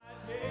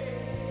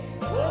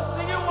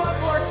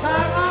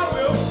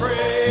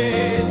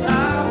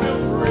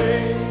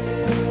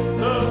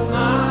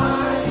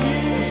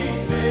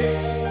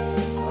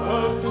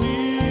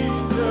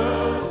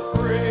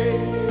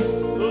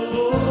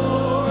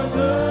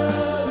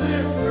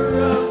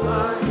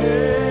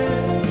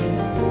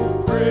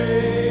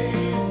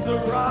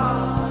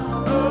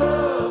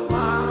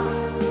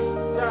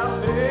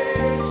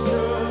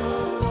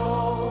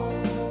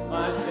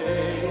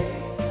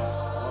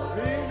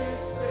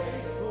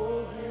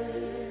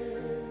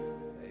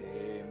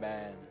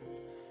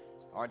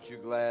Aren't you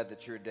glad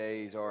that your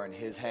days are in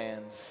His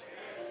hands?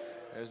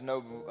 There's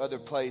no other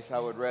place I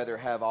would rather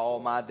have all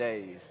my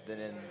days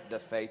than in the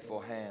faithful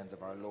hands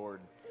of our Lord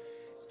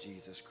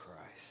Jesus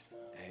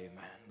Christ. Amen.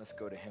 Let's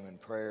go to Him in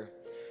prayer.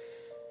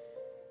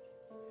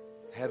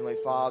 Heavenly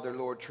Father,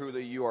 Lord,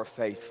 truly you are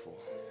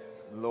faithful.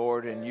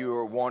 Lord, and you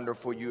are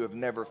wonderful. You have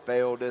never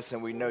failed us,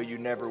 and we know you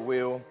never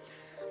will.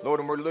 Lord,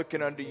 and we're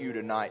looking unto you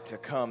tonight to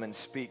come and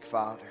speak,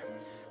 Father.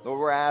 Lord,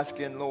 we're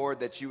asking, Lord,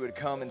 that you would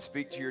come and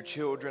speak to your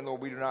children.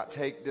 Lord, we do not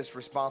take this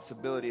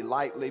responsibility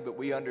lightly, but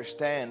we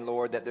understand,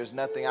 Lord, that there's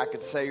nothing I could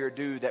say or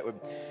do that would,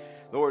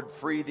 Lord,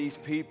 free these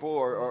people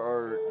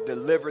or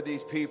deliver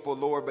these people,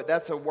 Lord. But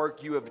that's a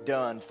work you have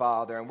done,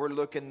 Father. And we're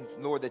looking,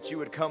 Lord, that you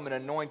would come and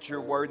anoint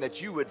your word and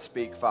that you would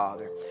speak,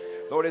 Father.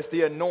 Lord, it's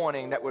the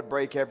anointing that would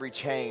break every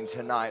chain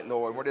tonight,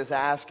 Lord. We're just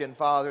asking,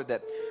 Father,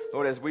 that,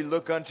 Lord, as we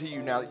look unto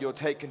you now, that you'll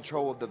take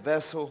control of the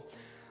vessel.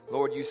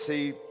 Lord, you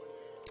see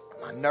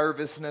my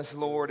nervousness,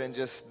 Lord, and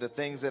just the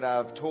things that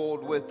I've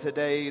toiled with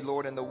today,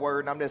 Lord, in the word.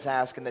 And I'm just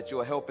asking that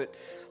you'll help it,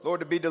 Lord,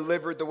 to be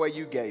delivered the way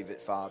you gave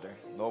it, Father.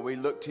 Lord, we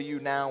look to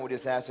you now. We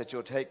just ask that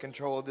you'll take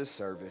control of this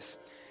service.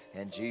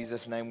 In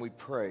Jesus' name we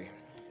pray.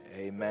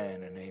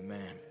 Amen and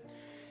amen.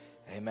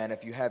 Amen.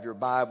 If you have your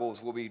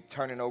Bibles, we'll be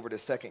turning over to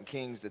 2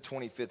 Kings, the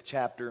 25th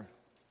chapter,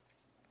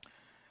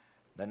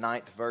 the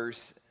 9th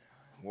verse.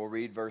 We'll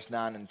read verse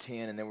 9 and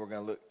 10, and then we're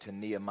going to look to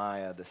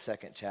Nehemiah, the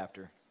 2nd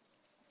chapter.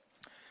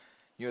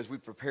 You know, as we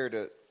prepare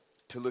to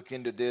look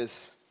into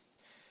this,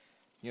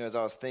 you know, as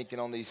I was thinking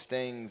on these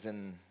things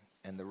and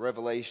the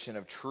revelation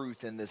of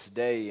truth in this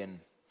day,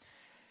 and,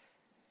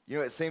 you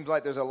know, it seems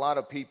like there's a lot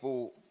of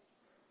people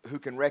who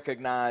can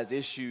recognize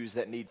issues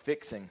that need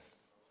fixing.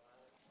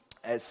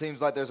 It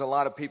seems like there's a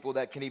lot of people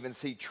that can even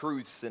see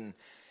truths and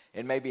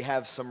maybe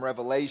have some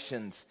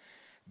revelations.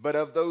 But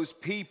of those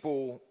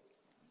people,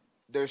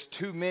 there's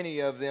too many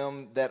of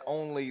them that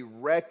only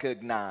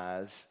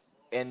recognize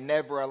and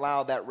never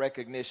allow that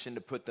recognition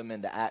to put them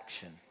into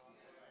action.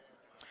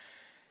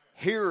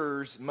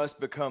 Hearers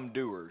must become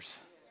doers.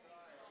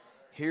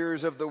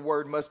 Hearers of the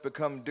word must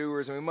become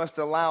doers, and we must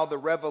allow the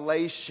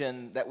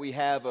revelation that we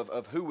have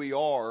of who we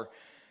are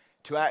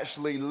to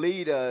actually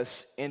lead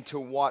us into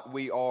what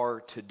we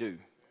are to do.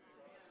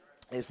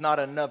 It's not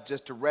enough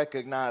just to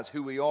recognize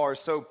who we are.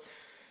 So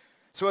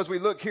as we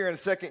look here in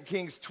 2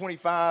 Kings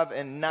 25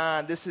 and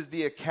 9, this is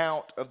the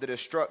account of the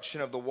destruction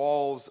of the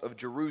walls of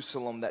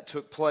Jerusalem that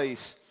took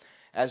place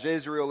as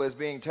Israel is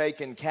being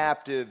taken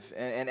captive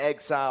and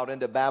exiled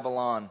into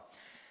Babylon.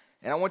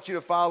 And I want you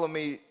to follow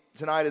me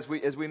tonight as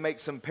we make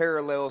some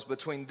parallels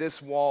between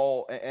this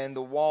wall and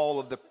the wall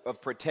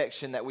of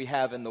protection that we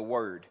have in the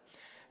Word,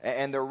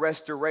 and the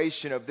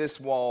restoration of this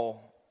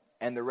wall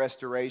and the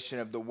restoration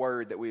of the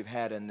Word that we've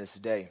had in this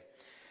day.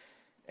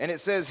 And it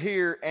says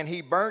here, and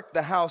he burnt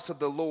the house of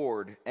the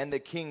Lord and the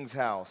king's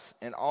house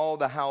and all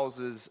the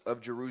houses of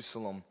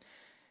Jerusalem,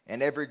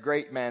 and every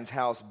great man's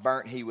house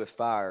burnt he with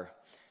fire,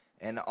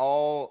 and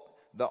all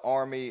the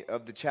army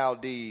of the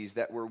Chaldees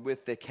that were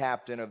with the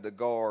captain of the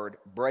guard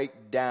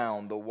brake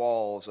down the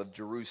walls of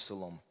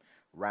Jerusalem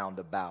round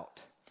about.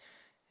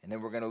 And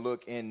then we're going to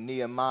look in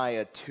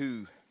Nehemiah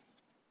 2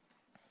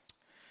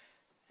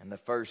 and the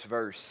first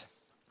verse.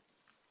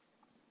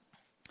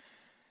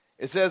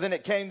 It says, and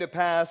it came to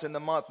pass in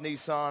the month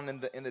Nisan,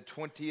 in the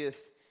 20th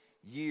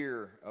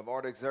year of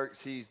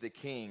Artaxerxes the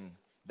king,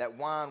 that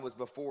wine was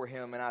before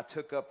him, and I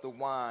took up the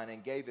wine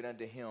and gave it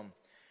unto him.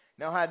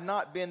 Now I had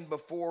not been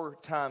before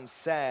time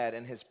sad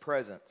in his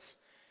presence.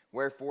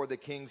 Wherefore the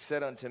king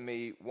said unto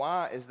me,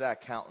 why is thy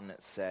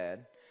countenance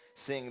sad,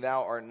 seeing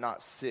thou art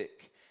not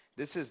sick?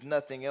 This is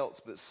nothing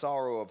else but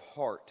sorrow of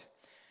heart.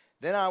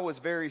 Then I was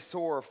very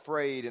sore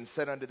afraid, and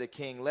said unto the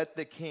king, let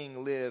the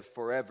king live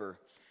forever.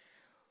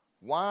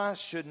 Why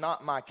should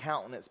not my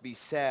countenance be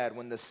sad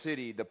when the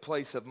city, the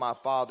place of my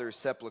father's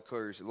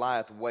sepulchres,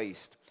 lieth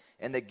waste,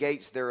 and the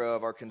gates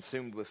thereof are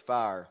consumed with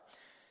fire?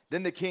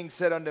 Then the king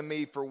said unto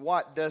me, for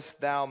what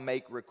dost thou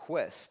make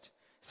request?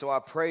 So I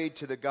prayed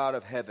to the God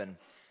of heaven,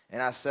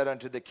 and I said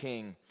unto the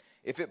king,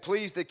 if it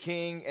please the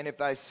king, and if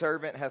thy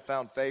servant hath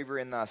found favor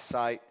in thy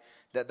sight,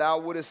 that thou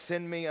wouldest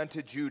send me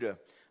unto Judah,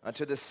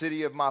 unto the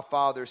city of my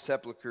father's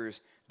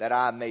sepulchres, that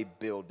I may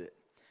build it.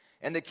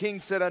 And the king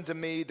said unto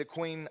me, the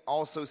queen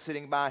also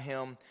sitting by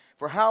him,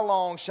 for how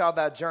long shall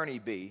thy journey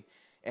be,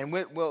 and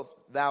when wilt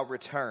thou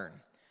return?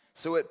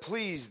 So it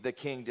pleased the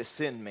king to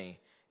send me,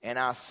 and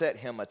I set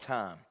him a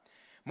time.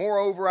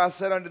 Moreover, I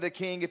said unto the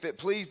king, if it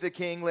please the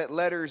king, let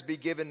letters be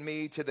given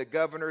me to the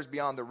governors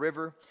beyond the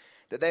river,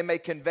 that they may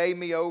convey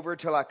me over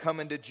till I come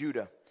into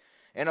Judah.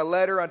 And a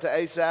letter unto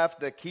Asaph,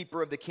 the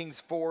keeper of the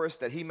king's forest,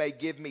 that he may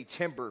give me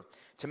timber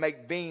to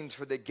make beams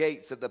for the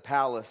gates of the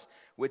palace,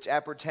 which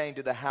appertain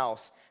to the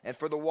house, and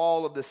for the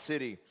wall of the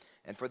city,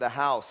 and for the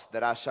house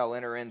that I shall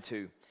enter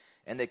into.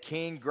 And the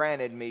king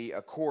granted me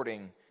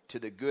according to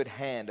the good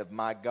hand of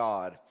my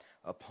God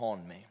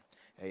upon me.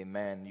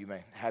 Amen. You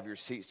may have your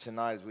seats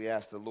tonight as we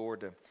ask the Lord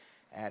to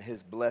add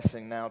his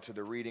blessing now to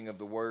the reading of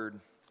the word.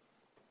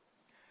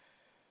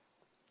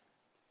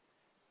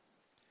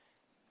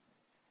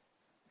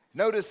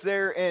 Notice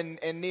there in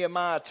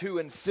Nehemiah 2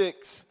 and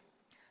 6,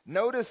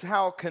 notice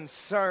how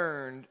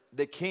concerned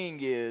the king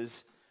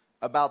is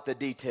about the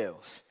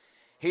details.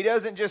 He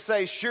doesn't just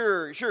say,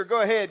 sure,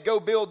 go ahead,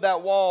 go build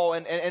that wall,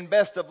 and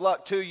best of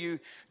luck to you,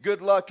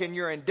 good luck in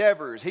your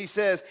endeavors. He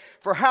says,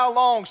 for how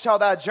long shall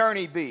thy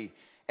journey be,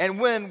 and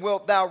when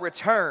wilt thou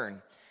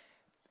return?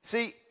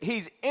 See,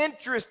 he's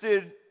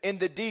interested in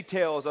the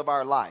details of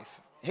our life.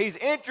 He's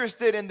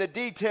interested in the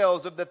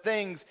details of the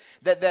things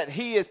that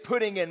he is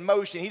putting in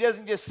motion. He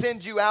doesn't just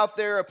send you out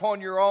there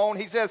upon your own.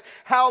 He says,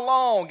 how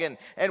long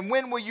and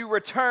when will you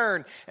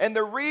return? And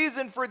the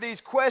reason for these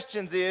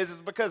questions is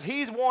because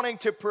he's wanting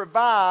to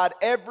provide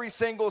every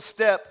single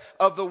step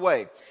of the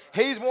way.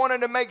 He's wanting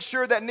to make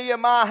sure that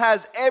Nehemiah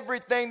has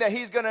everything that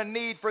he's going to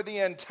need for the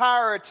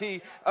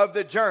entirety of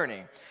the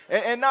journey.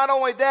 And not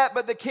only that,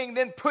 but the king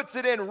then puts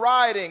it in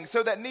writing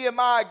so that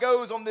Nehemiah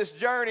goes on this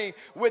journey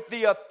with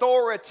the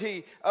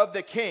authority of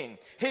the king.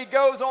 He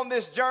goes on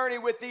this journey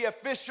with the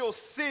official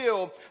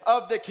seal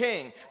of the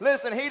king.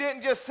 Listen, he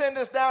didn't just send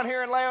us down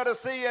here in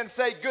Laodicea and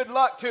say, good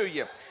luck to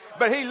you.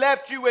 But he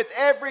left you with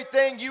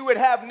everything you would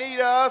have need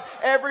of,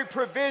 every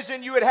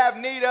provision you would have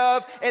need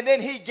of, and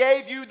then he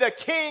gave you the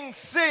king's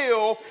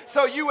seal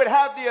so you would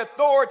have the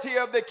authority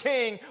of the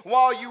king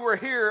while you were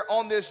here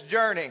on this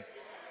journey.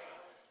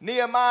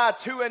 Nehemiah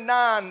 2 and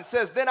 9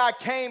 says, then I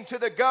came to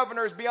the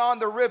governors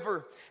beyond the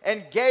river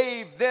and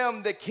gave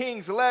them the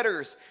king's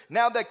letters.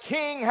 Now the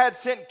king had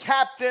sent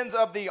captains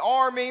of the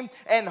army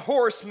and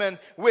horsemen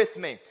with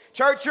me.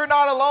 Church, you're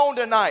not alone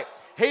tonight.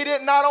 He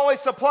did not only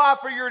supply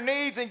for your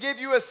needs and give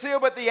you a seal,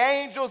 but the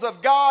angels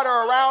of God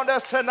are around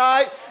us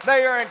tonight.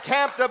 They are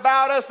encamped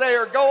about us. They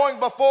are going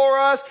before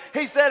us.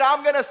 He said,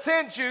 I'm going to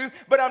send you,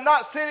 but I'm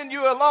not sending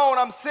you alone.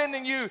 I'm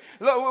sending you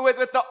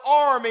with the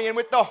army and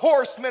with the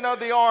horsemen of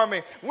the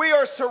army. We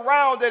are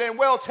surrounded and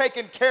well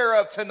taken care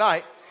of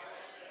tonight.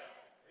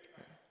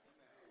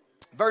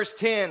 Verse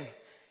 10,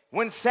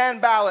 when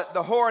Sanballat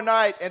the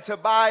Horonite and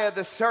Tobiah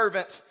the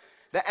servant,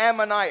 the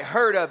Ammonite,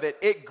 heard of it,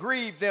 it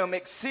grieved them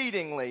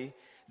exceedingly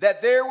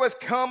that there was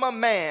come a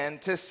man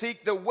to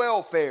seek the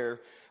welfare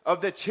of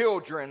the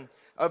children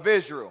of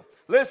Israel.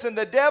 Listen,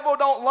 the devil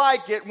don't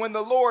like it when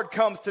the Lord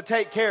comes to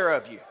take care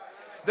of you.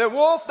 The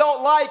wolf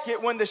don't like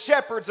it when the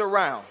shepherd's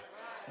around.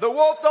 The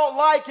wolf don't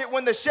like it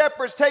when the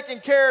shepherd's taking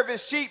care of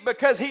his sheep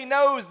because he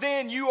knows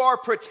then you are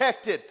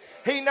protected.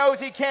 He knows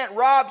he can't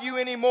rob you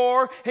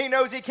anymore. He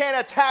knows he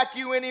can't attack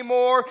you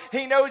anymore.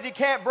 He knows he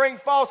can't bring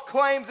false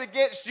claims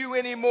against you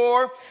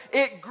anymore.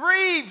 It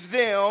grieved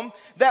them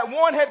that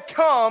one had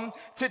come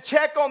to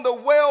check on the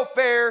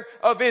welfare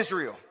of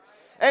Israel.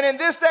 And in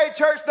this day,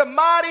 church, the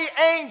mighty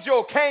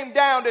angel came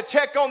down to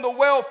check on the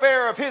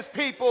welfare of his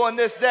people in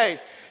this day,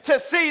 to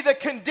see the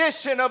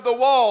condition of the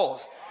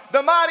walls.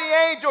 The mighty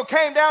angel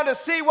came down to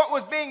see what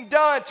was being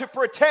done to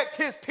protect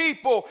his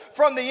people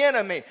from the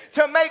enemy,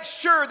 to make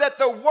sure that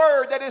the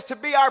word that is to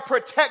be our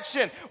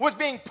protection was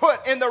being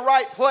put in the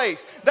right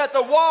place, that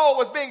the wall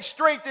was being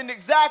strengthened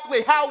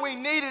exactly how we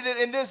needed it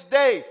in this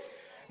day.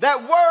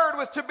 That word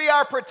was to be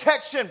our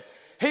protection.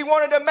 He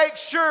wanted to make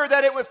sure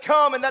that it was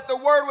come and that the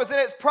word was in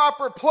its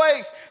proper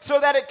place so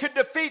that it could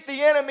defeat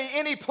the enemy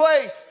any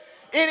place,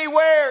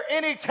 anywhere,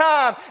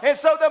 anytime. And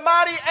so the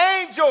mighty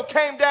angel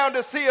came down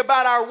to see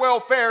about our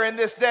welfare in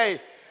this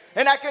day.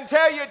 And I can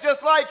tell you,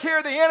 just like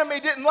here, the enemy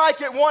didn't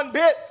like it one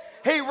bit.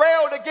 He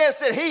railed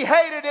against it. He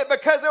hated it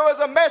because there was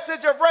a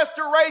message of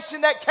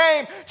restoration that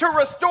came to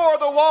restore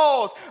the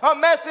walls. A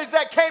message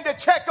that came to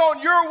check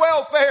on your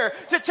welfare,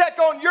 to check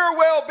on your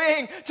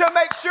well-being, to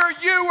make sure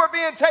you were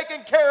being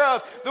taken care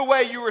of the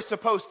way you were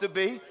supposed to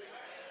be.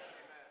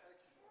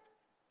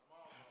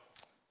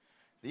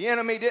 The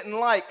enemy didn't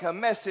like a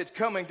message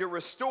coming to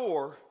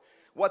restore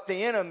what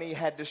the enemy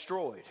had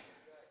destroyed.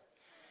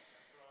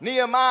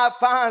 Nehemiah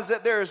finds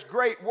that there is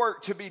great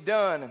work to be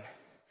done.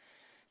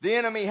 The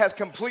enemy has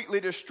completely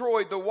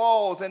destroyed the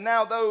walls, and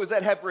now those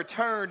that have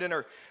returned and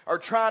are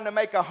trying to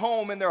make a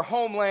home in their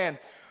homeland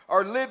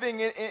are living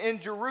in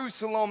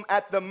Jerusalem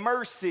at the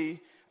mercy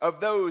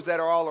of those that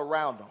are all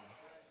around them.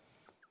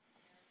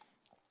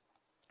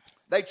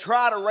 They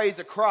try to raise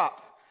a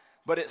crop,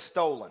 but it's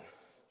stolen.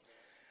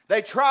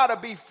 They try to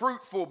be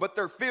fruitful, but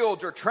their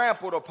fields are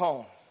trampled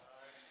upon.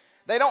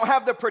 They don't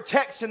have the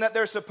protection that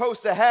they're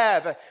supposed to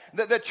have.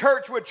 The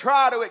church would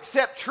try to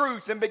accept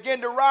truth and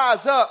begin to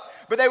rise up,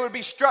 but they would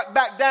be struck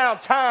back down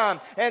time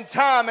and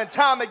time and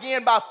time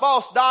again by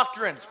false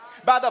doctrines,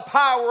 by the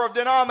power of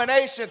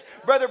denominations.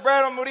 Brother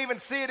Branham would even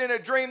see it in a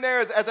dream there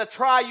as a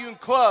triune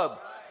club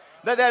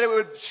that it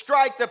would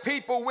strike the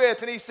people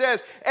with. And he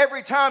says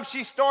every time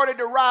she started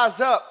to rise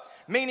up,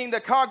 meaning the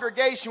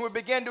congregation would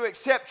begin to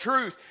accept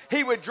truth,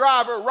 he would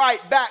drive her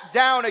right back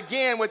down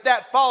again with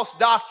that false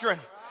doctrine.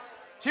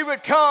 She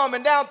would come,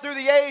 and down through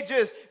the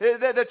ages,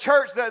 the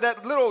church,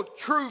 that little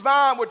true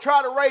vine would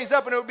try to raise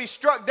up, and it would be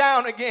struck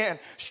down again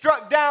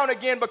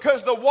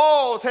because the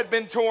walls had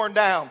been torn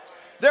down.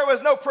 There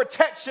was no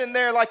protection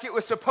there like it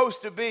was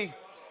supposed to be.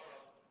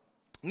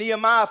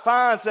 Nehemiah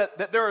finds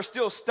that there are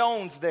still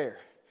stones there,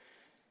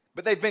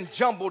 but they've been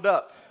jumbled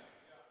up.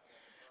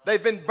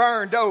 They've been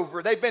burned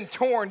over. They've been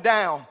torn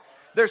down.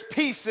 There's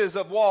pieces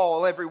of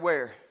wall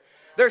everywhere.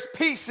 There's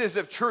pieces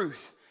of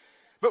truth.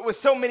 But with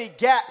so many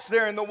gaps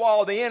there in the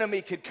wall, the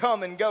enemy could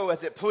come and go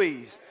as it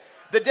pleased.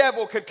 The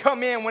devil could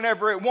come in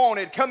whenever it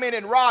wanted, come in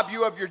and rob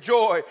you of your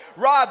joy,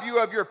 rob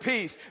you of your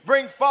peace,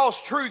 bring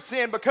false truths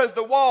in because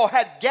the wall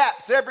had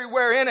gaps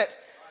everywhere in it.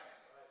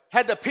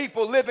 Had the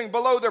people living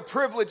below their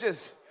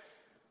privileges.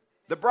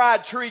 The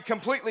bride tree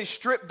completely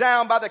stripped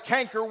down by the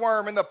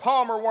cankerworm and the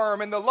palmer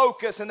worm and the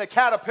locust and the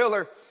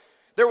caterpillar.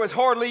 There was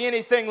hardly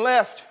anything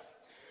left.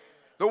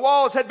 The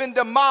walls had been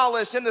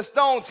demolished and the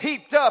stones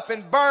heaped up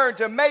and burned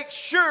to make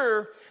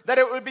sure that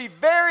it would be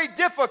very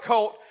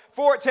difficult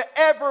for it to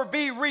ever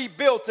be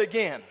rebuilt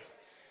again.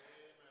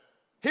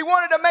 He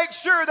wanted to make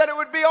sure that it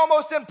would be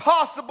almost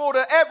impossible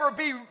to ever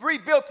be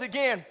rebuilt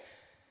again.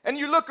 And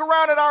you look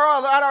around at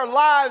our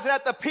lives and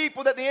at the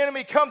people that the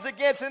enemy comes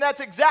against, and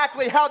that's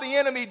exactly how the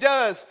enemy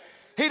does.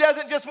 He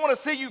doesn't just want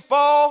to see you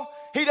fall.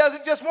 He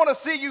doesn't just want to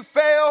see you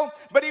fail,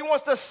 but he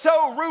wants to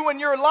so ruin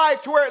your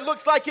life to where it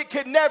looks like it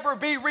could never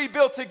be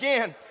rebuilt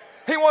again.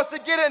 He wants to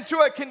get into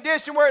a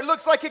condition where it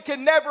looks like it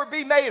can never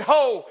be made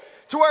whole,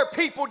 to where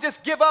people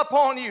just give up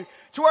on you,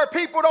 to where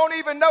people don't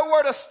even know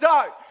where to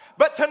start.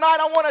 But tonight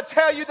I want to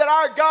tell you that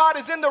our God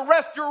is in the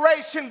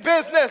restoration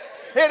business.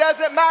 It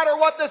doesn't matter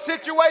what the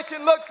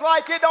situation looks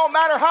like. It don't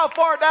matter how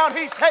far down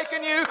he's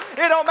taken you.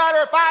 It don't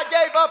matter if I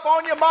gave up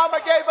on you,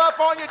 mama gave up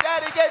on you,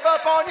 daddy gave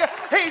up on you.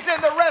 He's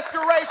in the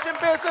restoration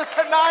business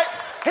tonight.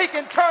 He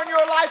can turn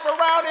your life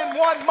around in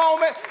one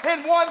moment,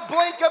 in one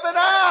blink of an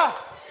eye.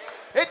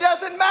 It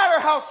doesn't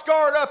matter how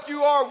scarred up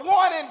you are.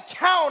 One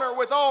encounter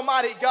with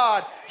Almighty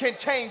God can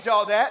change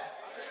all that.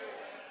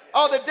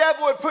 Oh, the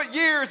devil would put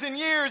years and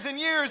years and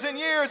years and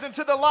years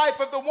into the life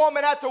of the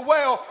woman at the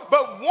well,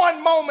 but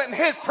one moment in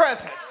his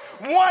presence,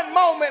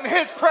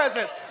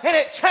 and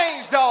it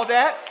changed all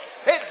that.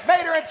 It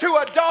made her into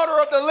a daughter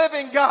of the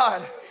living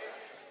God.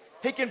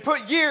 He can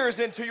put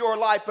years into your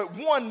life, but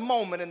one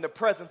moment in the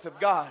presence of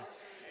God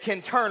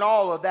can turn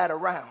all of that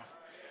around.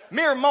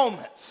 Mere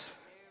moments.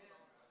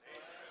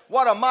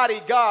 What a mighty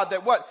God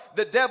that what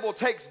the devil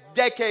takes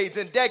decades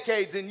and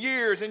decades and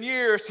years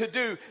to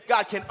do,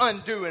 God can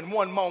undo in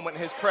one moment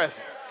in his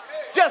presence.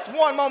 Just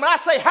one moment. I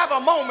say have a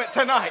moment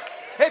tonight.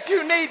 If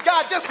you need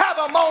God, just have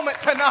a moment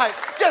tonight.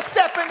 Just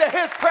step into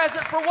his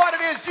presence for what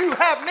it is you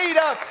have need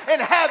of and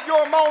have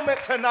your moment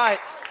tonight.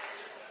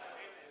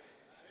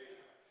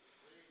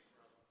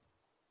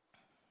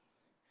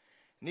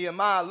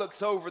 Nehemiah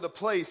looks over the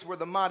place where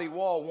the mighty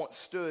wall once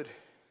stood.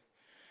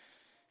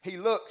 He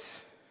looks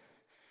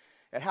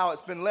at how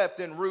it's been left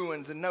in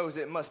ruins and knows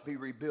it must be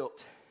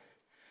rebuilt.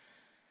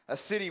 A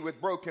city with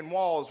broken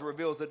walls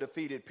reveals a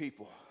defeated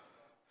people.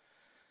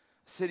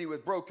 A city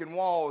with broken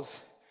walls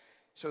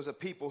shows a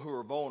people who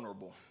are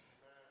vulnerable.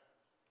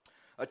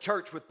 A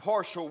church with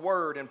partial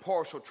word and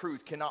partial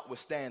truth cannot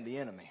withstand the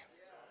enemy.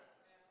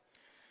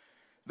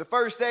 The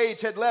first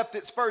age had left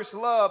its first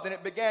love and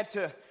it began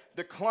to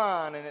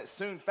decline, and it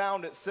soon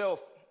found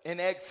itself in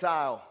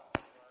exile,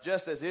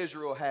 just as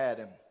Israel had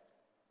him.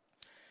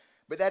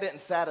 But that didn't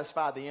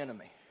satisfy the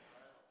enemy.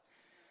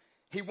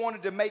 He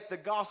wanted to make the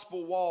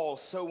gospel wall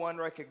so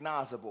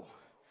unrecognizable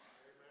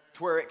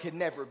to where it could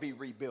never be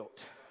rebuilt.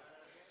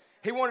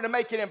 He wanted to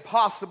make it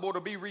impossible to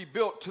be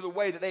rebuilt to the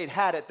way that they'd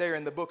had it there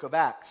in the book of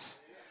Acts,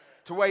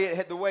 to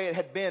the way it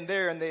had been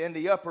there in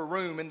the upper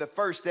room in the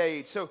first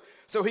age.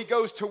 So he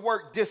goes to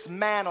work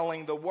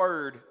dismantling the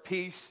word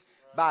piece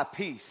by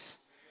piece.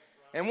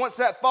 And once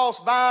that false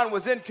vine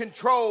was in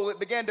control, it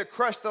began to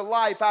crush the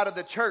life out of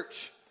the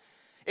church.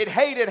 It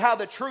hated how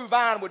the true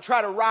vine would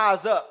try to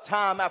rise up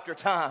time after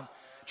time,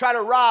 try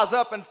to rise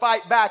up and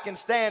fight back and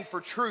stand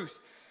for truth.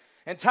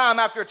 And time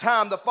after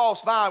time, the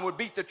false vine would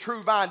beat the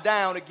true vine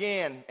down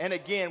again and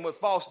again with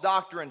false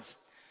doctrines.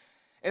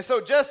 And so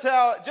just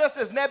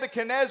as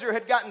Nebuchadnezzar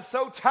had gotten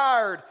so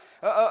tired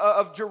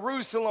of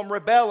Jerusalem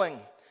rebelling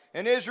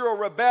and Israel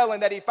rebelling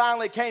that he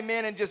finally came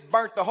in and just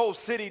burnt the whole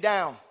city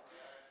down,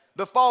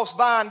 the false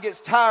vine gets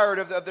tired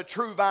of the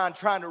true vine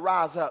trying to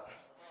rise up.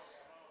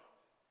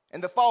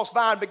 And the false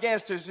vine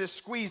begins to just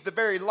squeeze the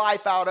very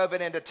life out of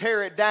it and to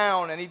tear it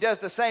down. And he does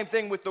the same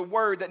thing with the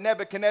word that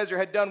Nebuchadnezzar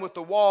had done with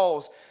the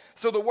walls.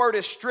 So the word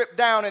is stripped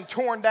down and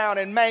torn down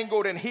and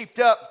mangled and heaped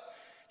up.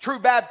 True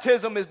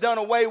baptism is done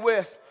away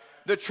with.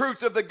 The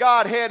truth of the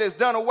Godhead is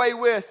done away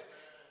with.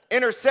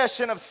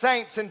 Intercession of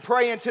saints and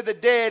praying to the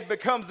dead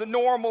becomes the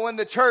normal in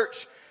the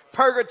church.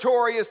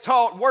 Purgatory is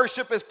taught.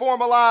 Worship is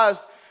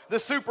formalized. The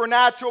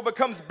supernatural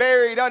becomes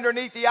buried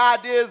underneath the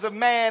ideas of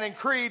man and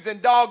creeds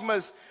and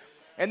dogmas.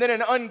 And then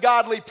an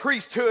ungodly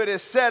priesthood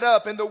is set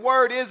up, and the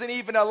word isn't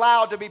even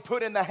allowed to be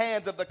put in the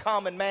hands of the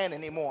common man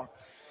anymore.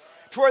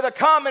 To where the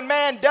common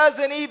man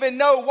doesn't even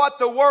know what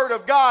the word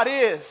of God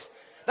is.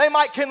 They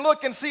can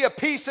look and see a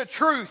piece of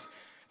truth.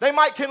 They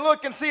can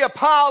look and see a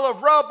pile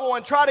of rubble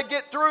and try to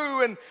get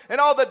through and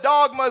all the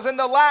dogmas and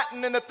the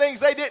Latin and the things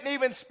they didn't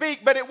even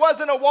speak, but it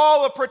wasn't a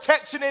wall of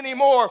protection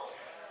anymore.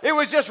 It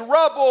was just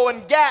rubble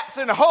and gaps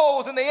and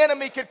holes, and the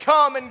enemy could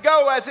come and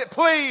go as it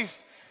pleased.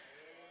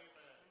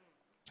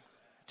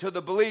 till the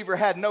believer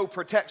had no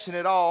protection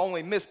at all,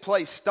 only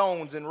misplaced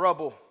stones and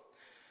rubble,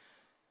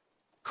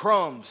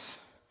 crumbs,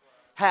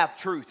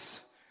 half-truths,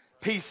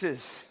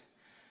 pieces,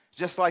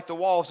 just like the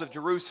walls of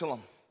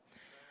Jerusalem.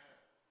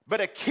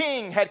 But a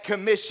king had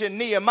commissioned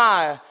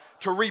Nehemiah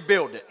to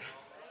rebuild it.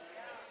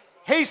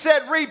 He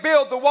said,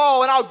 rebuild the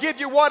wall and I'll give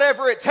you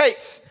whatever it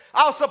takes.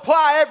 I'll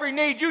supply every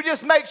need. You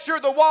just make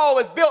sure the wall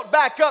is built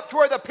back up to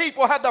where the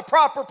people have the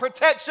proper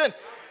protection,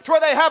 to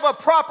where they have a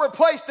proper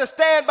place to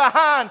stand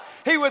behind.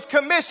 He was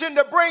commissioned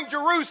to bring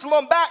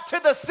Jerusalem back to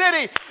the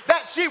city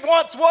that she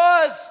once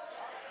was.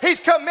 He's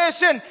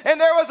commissioned,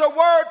 and there was a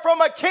word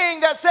from a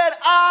king that said,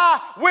 I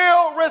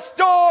will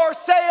restore,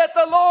 saith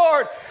the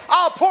Lord.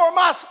 I'll pour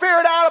my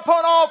spirit out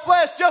upon all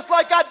flesh, just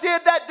like I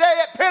did that day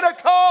at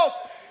Pentecost.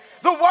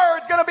 The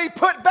word's going to be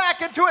put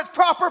back into its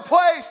proper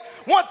place.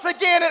 Once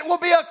again, it will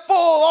be a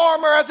full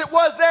armor as it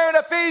was there in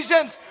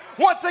Ephesians.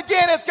 Once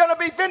again, it's going to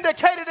be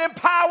vindicated in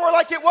power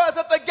like it was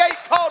at the gate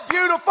called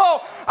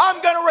Beautiful.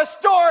 I'm going to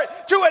restore it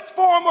to its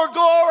former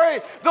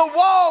glory. The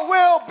wall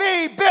will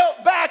be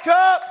built back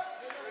up.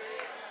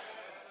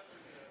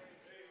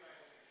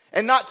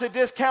 And not to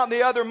discount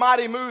the other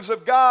mighty moves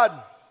of God,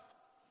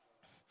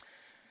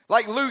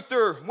 like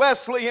Luther,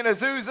 Wesley, and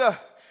Azusa.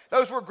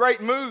 Those were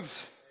great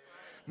moves,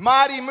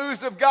 mighty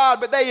moves of God,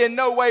 but they in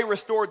no way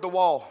restored the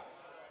wall.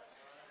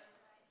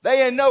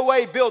 They in no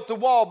way built the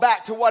wall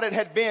back to what it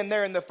had been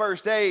there in the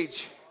first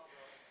age.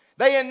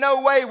 They in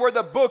no way were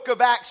the book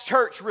of Acts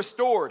church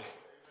restored.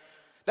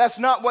 That's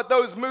not what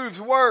those moves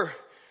were.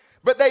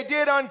 But they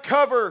did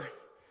uncover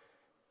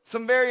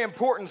some very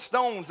important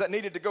stones that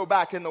needed to go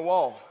back in the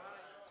wall.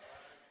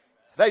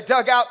 They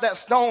dug out that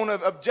stone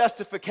of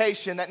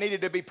justification that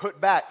needed to be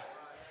put back.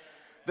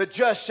 The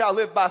just shall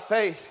live by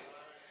faith.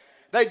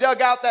 They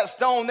dug out that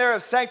stone there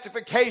of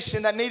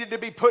sanctification that needed to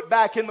be put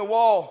back in the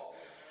wall.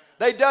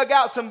 They dug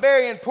out some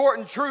very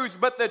important truths,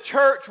 but the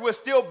church was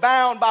still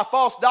bound by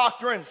false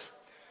doctrines.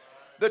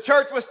 The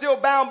church was still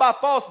bound by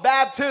false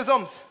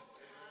baptisms,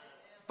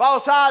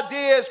 false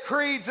ideas,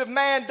 creeds of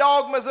man,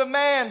 dogmas of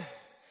man.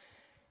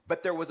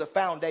 But there was a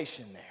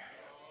foundation there.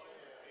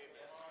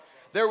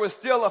 There was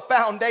still a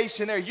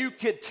foundation there. You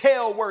could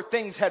tell where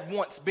things had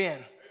once been.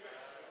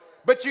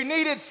 But you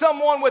needed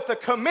someone with a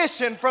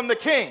commission from the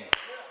king.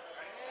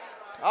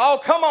 Oh,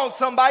 come on,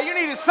 somebody. You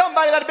needed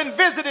somebody that had been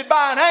visited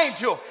by an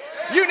angel.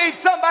 You need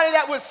somebody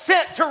that was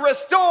sent to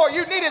restore.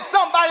 You needed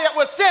somebody that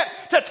was sent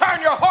to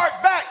turn your heart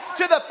back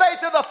to the faith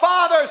of the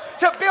fathers,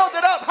 to build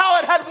it up how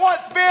it had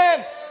once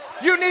been.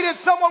 You needed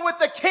someone with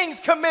the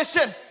king's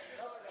commission.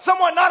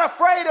 Someone not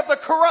afraid of the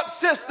corrupt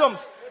systems.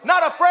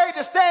 Not afraid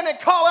to stand and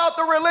call out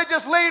the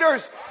religious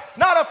leaders.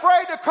 Not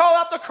afraid to call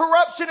out the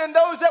corruption in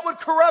those that would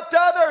corrupt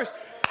others.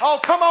 Oh,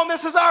 come on,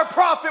 this is our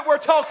prophet we're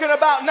talking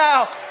about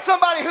now.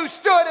 Somebody who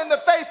stood in the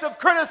face of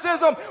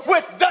criticism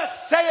with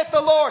thus saith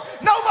the Lord.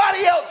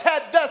 Nobody else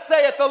had thus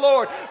saith the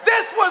Lord.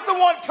 This was the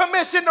one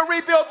commissioned to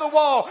rebuild the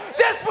wall.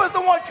 This was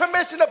the one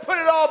commissioned to put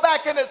it all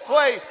back in its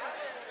place.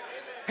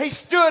 He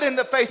stood in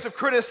the face of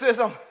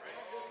criticism.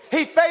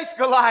 He faced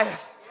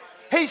Goliath.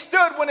 He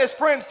stood when his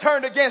friends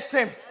turned against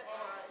him.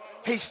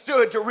 He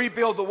stood to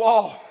rebuild the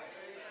wall.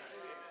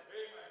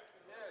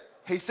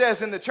 He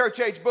says in the church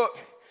age book,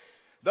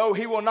 though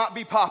he will not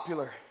be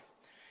popular,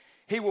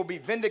 he will be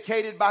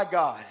vindicated by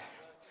God.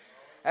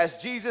 As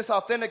Jesus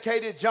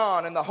authenticated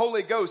John and the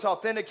Holy Ghost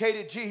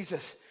authenticated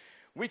Jesus,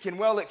 we can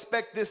well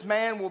expect this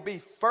man will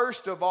be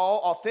first of all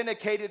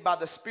authenticated by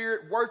the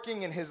Spirit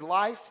working in his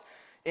life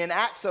in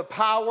acts of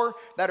power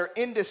that are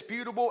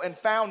indisputable and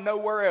found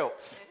nowhere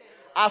else.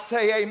 I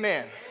say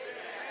amen.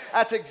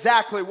 That's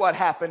exactly what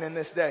happened in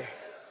this day.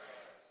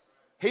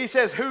 He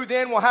says, who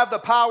then will have the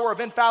power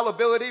of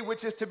infallibility,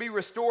 which is to be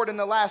restored in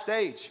the last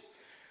age?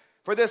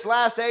 For this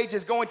last age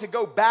is going to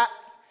go back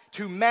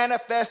to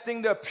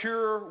manifesting the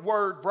pure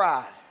word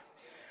bride.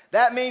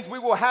 That means we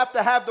will have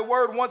to have the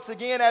word once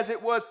again as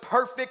it was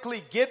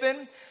perfectly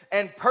given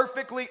and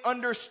perfectly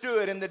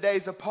understood in the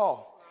days of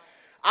Paul.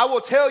 I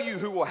will tell you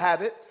who will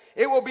have it.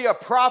 It will be a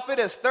prophet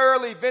as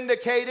thoroughly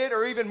vindicated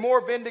or even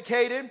more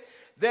vindicated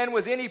than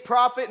was any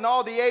prophet in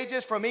all the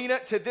ages from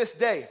Enoch to this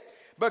day.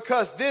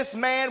 Because this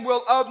man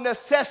will of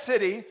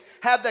necessity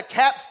have the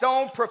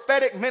capstone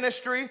prophetic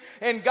ministry,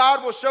 and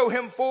God will show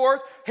him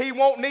forth. He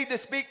won't need to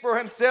speak for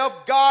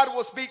himself. God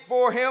will speak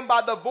for him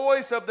by the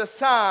voice of the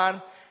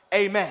Son.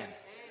 Amen.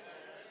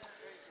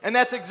 And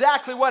that's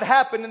exactly what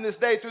happened in this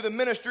day through the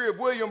ministry of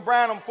William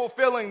Branham,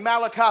 fulfilling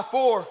Malachi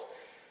 4.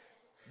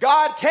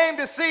 God came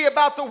to see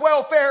about the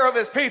welfare of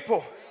his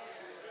people.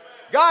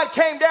 God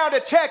came down to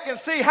check and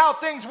see how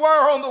things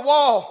were on the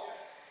wall.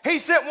 He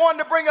sent one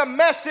to bring a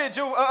message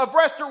of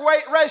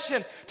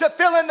restoration, to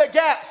fill in the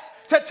gaps,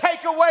 to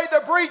take away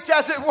the breach,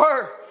 as it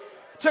were,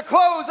 to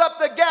close up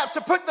the gaps,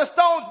 to put the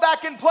stones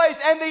back in place,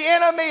 and the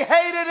enemy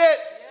hated it.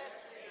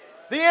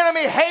 The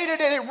enemy hated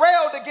it, it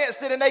railed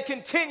against it, and they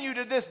continue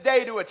to this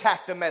day to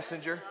attack the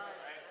messenger.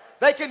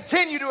 They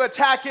continue to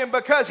attack him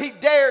because he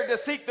dared to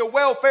seek the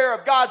welfare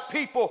of God's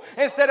people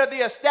instead of the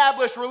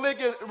established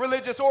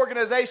religious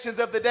organizations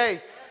of the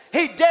day.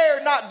 He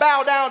dared not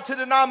bow down to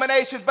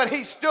denominations, but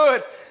he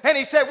stood and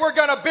he said, we're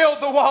going to build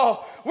the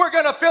wall. We're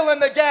going to fill in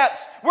the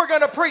gaps. We're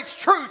going to preach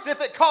truth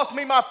if it costs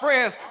me my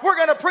friends. We're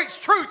going to preach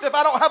truth if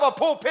I don't have a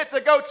pulpit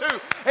to go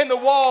to. And the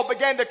wall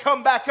began to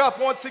come back up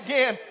once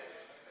again.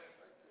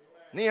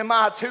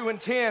 Nehemiah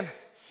 2:10.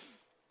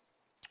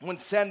 When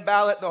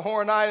Sanballat the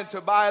Horonite and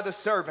Tobiah the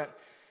servant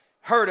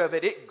heard of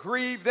it, it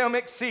grieved them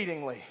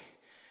exceedingly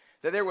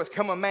that there was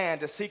come a man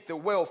to seek the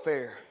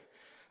welfare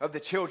of the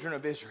children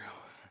of Israel.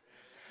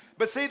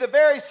 But see, the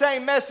very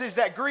same message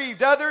that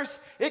grieved others,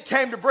 it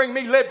came to bring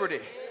me liberty.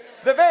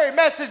 The very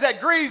message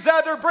that grieves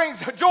others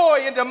brings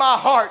joy into my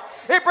heart.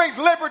 It brings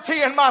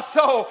liberty in my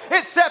soul.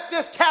 It set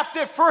this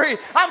captive free.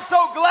 I'm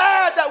so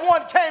glad that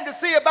one came to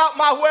see about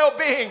my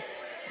well-being.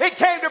 It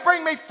came to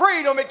bring me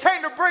freedom. It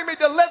came to bring me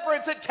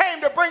deliverance. It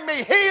came to bring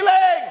me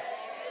healing.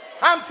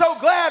 I'm so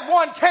glad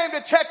one came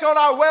to check on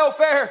our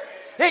welfare.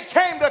 It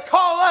came to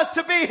call us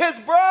to be his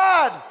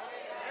bride.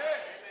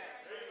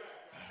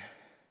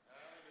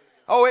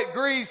 Oh, it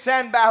grieved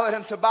Sanballat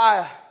and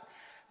Tobiah.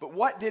 But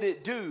what did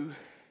it do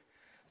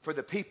for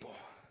the people?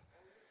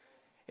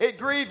 It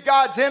grieved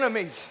God's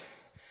enemies.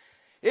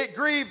 It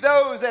grieved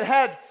those that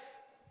had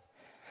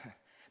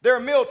their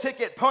meal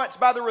ticket punched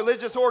by the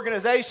religious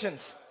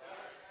organizations.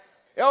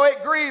 Oh,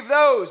 it grieved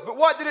those. But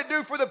what did it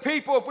do for the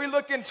people? If we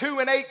look in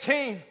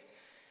 2:18,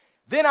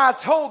 then I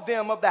told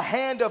them of the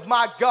hand of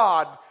my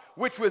God,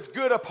 which was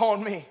good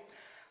upon me,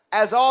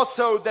 as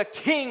also the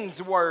king's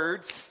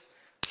words.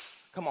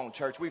 Come on,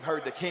 church, we've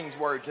heard the king's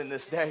words in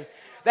this day,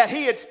 that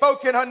he had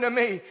spoken unto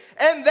me.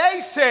 And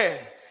they said,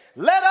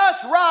 let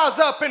us rise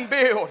up and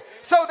build.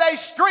 So they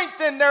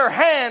strengthened their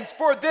hands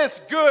for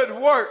this good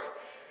work.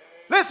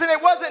 Listen,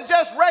 it wasn't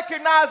just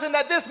recognizing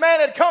that this man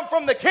had come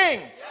from the king.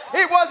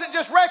 It wasn't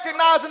just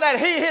recognizing that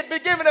he had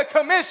been given a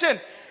commission.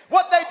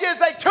 What they did is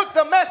they took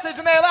the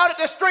message and they allowed it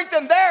to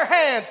strengthen their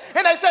hands.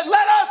 And they said,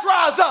 let us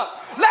rise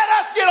up. Let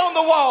us get on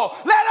the wall.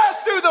 Let us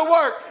do the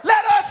work. Let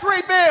us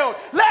rebuild.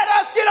 Let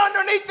us get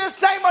underneath this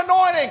same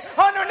anointing,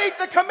 underneath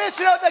the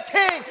commission of the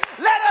king.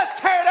 Let us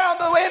tear down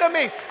the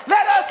enemy.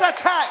 Let us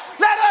attack.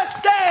 Let us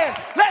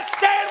stand. Let's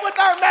stand with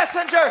our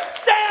messenger.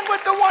 Stand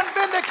with the one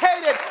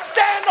vindicated.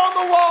 Stand on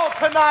the wall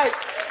tonight.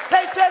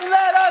 They said,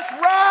 let us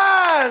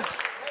rise.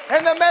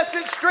 And the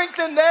message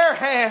strengthened their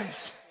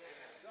hands.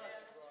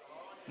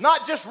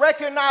 Not just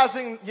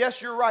recognizing,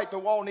 yes, you're right, the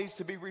wall needs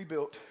to be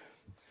rebuilt.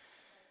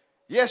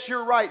 Yes,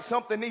 you're right,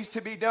 something needs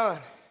to be done.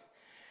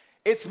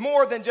 It's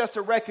more than just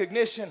a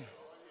recognition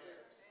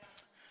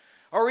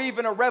or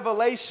even a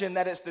revelation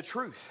that it's the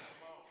truth.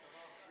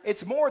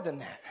 It's more than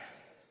that.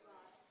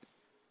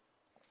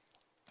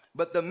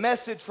 But the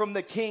message from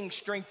the king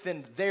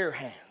strengthened their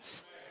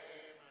hands.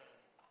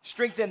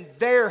 Strengthened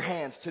their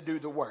hands to do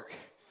the work.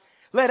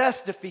 Let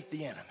us defeat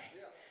the enemy.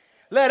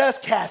 Let us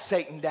cast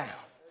Satan down.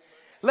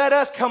 Let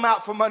us come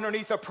out from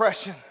underneath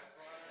oppression.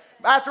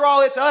 After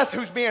all, it's us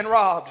who's being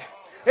robbed.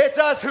 It's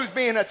us who's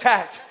being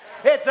attacked.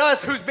 It's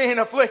us who's being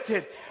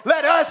afflicted.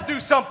 Let us do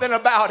something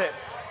about it.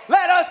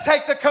 Let us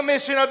take the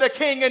commission of the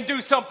king and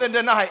do something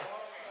tonight.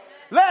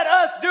 Let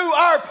us do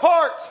our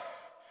part.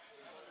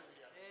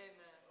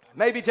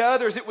 Maybe to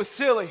others it was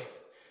silly.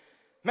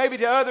 Maybe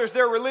to others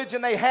their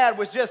religion they had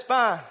was just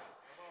fine.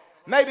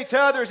 Maybe to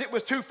others it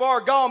was too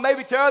far gone.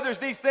 Maybe to others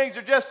these things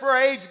are just for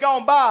age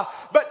gone by.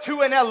 But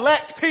to an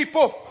elect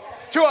people,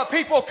 to a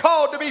people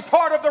called to be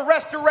part of the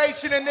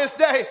restoration in this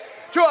day,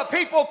 to a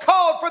people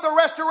called for the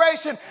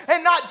restoration,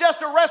 and not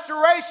just a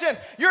restoration.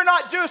 You're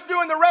not just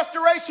doing the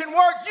restoration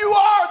work. You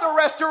are the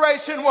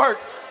restoration work.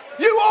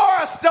 You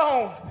are a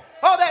stone.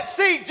 Oh, that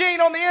seed gene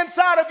on the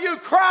inside of you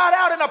cried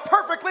out in a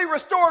perfectly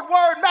restored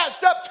word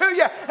matched up to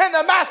you. And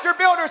the master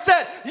builder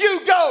said,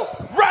 you go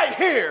right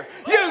here.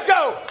 You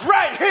go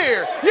right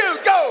here. You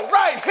go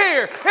right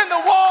here. And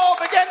the wall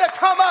began to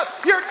come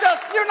up. You're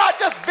not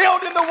just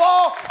building the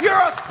wall.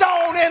 You're a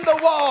stone in the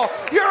wall.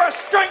 You're a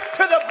strength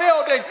to the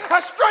building,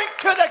 a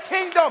strength to the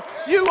kingdom.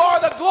 You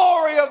are the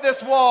glory of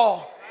this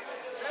wall.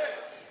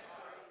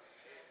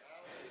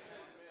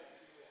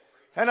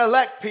 An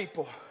elect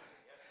people.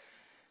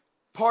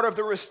 Part of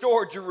the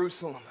restored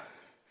Jerusalem.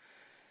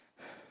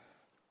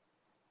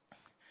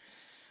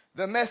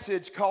 The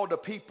message called a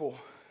people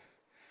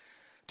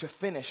to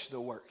finish the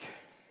work.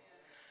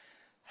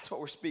 That's what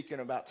we're speaking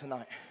about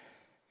tonight.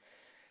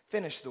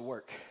 Finish the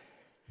work.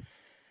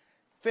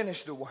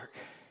 Finish the work.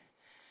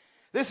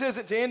 This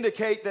isn't to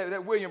indicate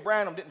that William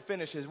Branham didn't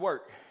finish his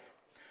work.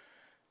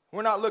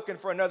 We're not looking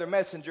for another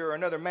messenger or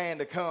another man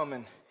to come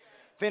and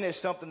finish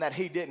something that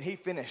he didn't. He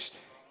finished.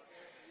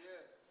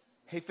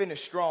 He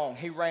finished strong.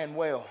 He ran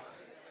well.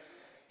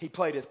 He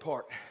played his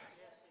part.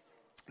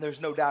 There's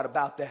no doubt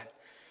about that.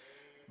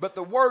 But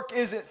the work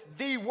isn't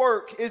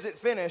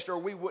finished, or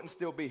we wouldn't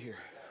still be here.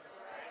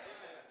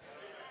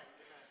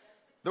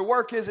 The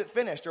work isn't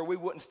finished, or we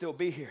wouldn't still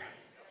be here.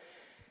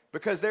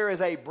 Because there is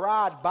a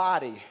bride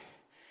body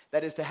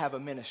that is to have a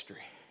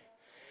ministry.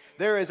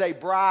 There is a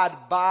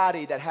bride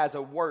body that has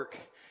a work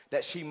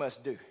that she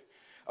must do.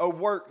 A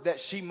work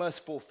that she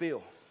must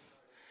fulfill.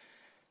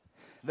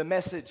 The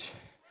message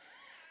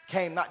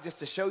came not just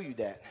to show you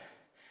that,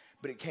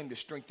 but it came to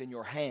strengthen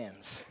your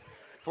hands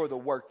for the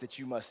work that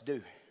you must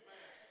do.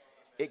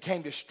 It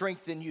came to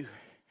strengthen you.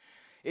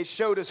 It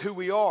showed us who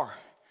we are,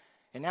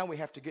 and now we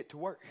have to get to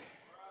work.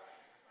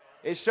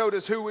 It showed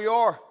us who we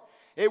are.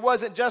 It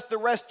wasn't just the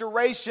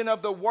restoration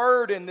of the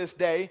word in this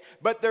day,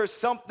 but there's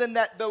something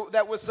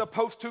that was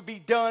supposed to be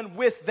done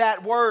with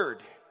that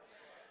word.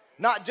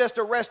 Not just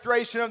a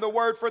restoration of the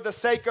word for the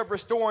sake of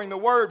restoring the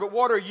word, but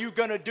what are you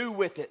going to do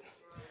with it?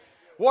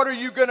 What are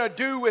you going to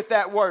do with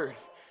that word?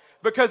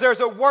 Because there's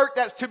a work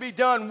that's to be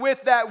done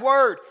with that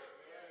word.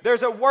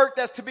 There's a work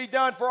that's to be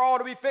done for all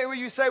to be finished.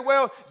 You say,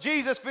 well,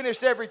 Jesus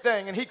finished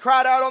everything, and he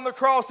cried out on the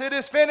cross, it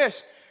is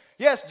finished.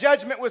 Yes,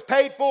 judgment was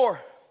paid for.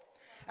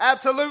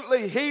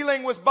 Absolutely.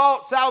 Healing was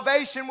bought.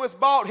 Salvation was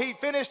bought. He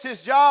finished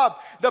his job.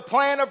 The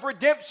plan of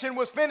redemption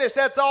was finished.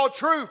 That's all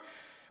true.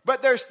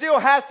 But there still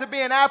has to be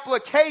an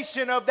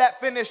application of that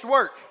finished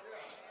work.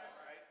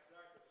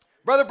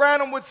 Brother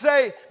Branham would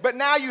say, but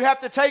now you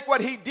have to take what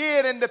he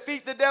did and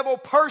defeat the devil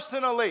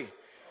personally.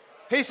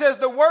 He says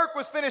the work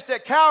was finished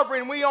at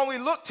Calvary and we only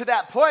look to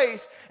that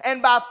place.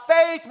 And by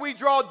faith we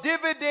draw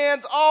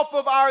dividends off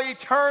of our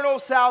eternal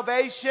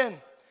salvation.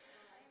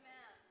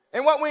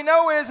 And what we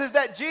know is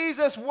that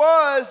Jesus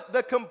was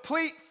the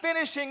complete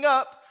finishing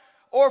up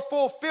or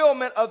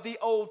fulfillment of the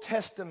Old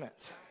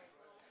Testament.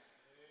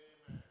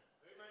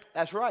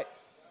 That's right.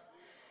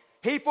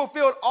 He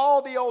fulfilled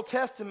all the Old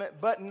Testament,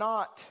 but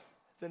not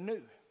the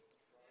New.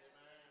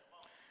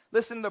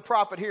 Listen to the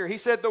prophet here. He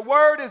said, the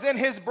word is in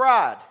his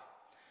bride.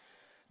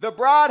 The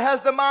bride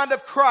has the mind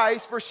of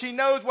Christ, for she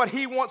knows what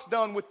he wants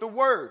done with the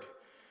word.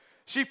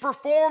 She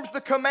performs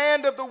the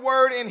command of the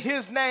word in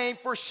his name,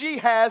 for she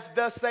has,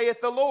 thus saith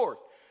the Lord.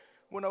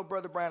 Well, no,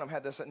 Brother Branham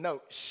had this.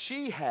 No,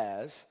 she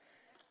has,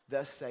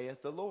 thus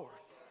saith the Lord.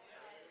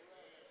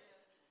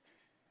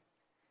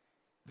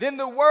 Then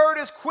the word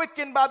is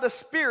quickened by the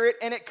Spirit,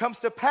 and it comes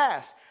to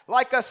pass.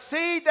 Like a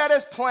seed that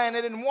is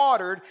planted and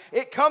watered,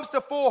 it comes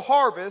to full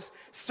harvest,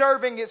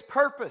 serving its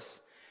purpose.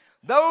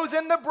 Those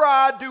in the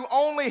bride do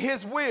only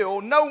his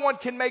will. No one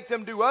can make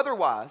them do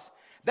otherwise.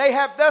 They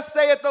have thus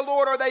saith the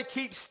Lord, or they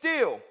keep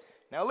still.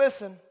 Now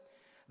listen.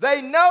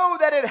 They know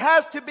that it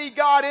has to be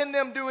God in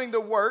them doing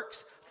the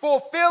works,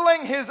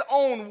 fulfilling his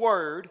own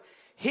word.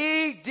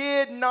 He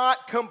did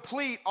not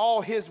complete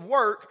all his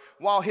work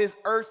while his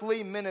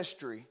earthly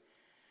ministry.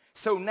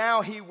 So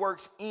now he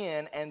works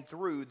in and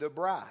through the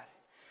bride.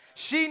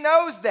 She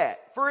knows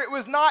that, for it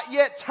was not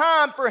yet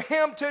time for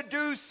him to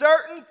do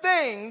certain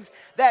things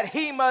that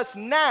he must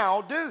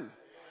now do.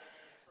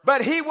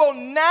 But he will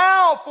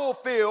now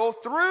fulfill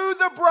through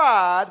the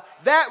bride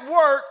that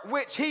work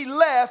which he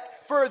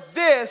left for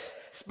this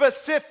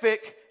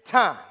specific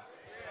time.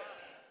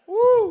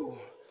 Woo!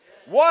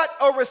 What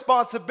a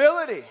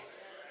responsibility.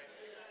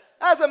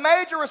 That's a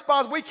major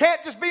responsibility. We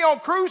can't just be on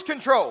cruise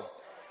control.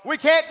 We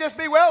can't just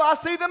be, well, I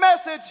see the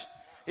message.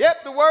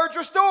 Yep, the word's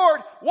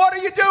restored. What are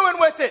you doing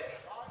with it?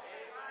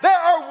 There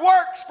are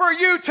works for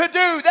you to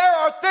do. There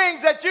are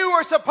things that you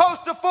are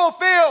supposed to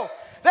fulfill.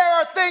 There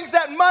are things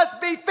that must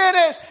be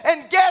finished.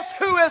 And guess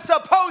who is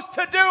supposed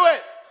to do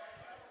it?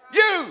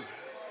 You.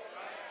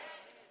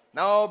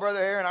 No, Brother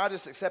Aaron, I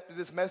just accepted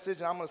this message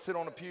and I'm going to sit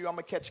on a pew. I'm going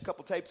to catch a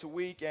couple tapes a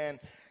week and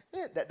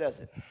that does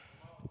it.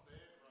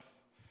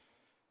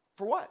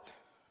 For what?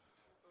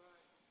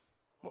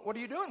 What are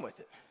you doing with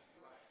it?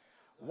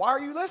 Why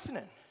are you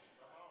listening?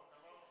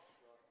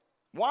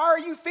 Why are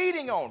you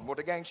feeding on? Well,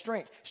 to gain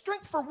strength.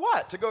 Strength for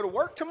what? To go to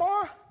work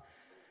tomorrow?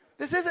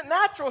 This isn't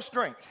natural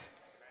strength.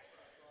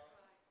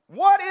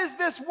 What is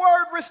this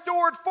word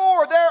restored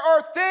for? There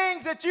are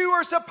things that you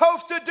are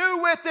supposed to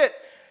do with it.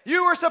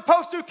 You are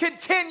supposed to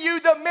continue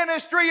the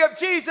ministry of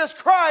Jesus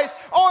Christ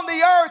on the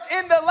earth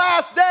in the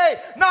last day,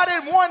 not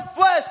in one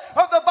flesh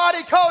of the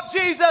body called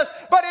Jesus,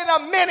 but in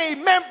a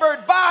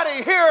many-membered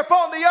body here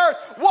upon the earth,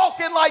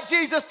 walking like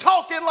Jesus,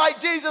 talking like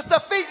Jesus,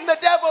 defeating the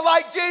devil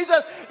like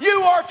Jesus.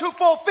 You are to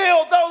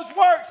fulfill those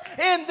works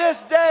in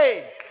this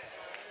day.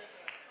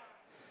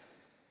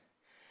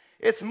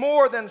 It's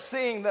more than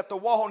seeing that the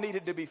wall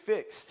needed to be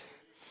fixed.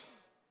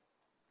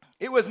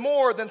 It was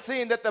more than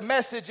seeing that the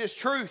message is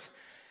truth.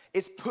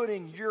 It's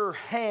putting your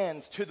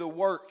hands to the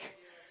work.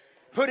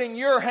 Putting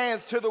your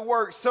hands to the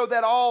work so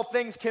that all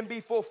things can be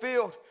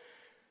fulfilled.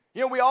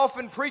 You know, we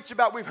often preach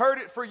about, we've heard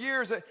it for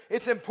years, that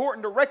it's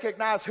important to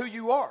recognize who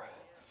you are.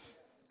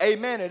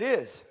 Amen, it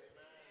is.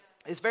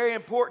 It's very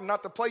important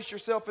not to place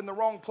yourself in the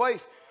wrong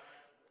place.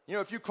 You know,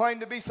 if you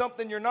claim to be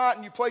something you're not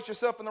and you place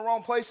yourself in the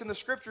wrong place in the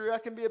scripture,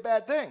 that can be a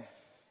bad thing.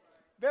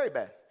 Very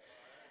bad.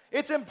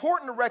 It's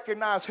important to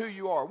recognize who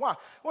you are. Why?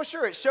 Well,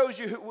 sure, it shows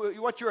you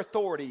what your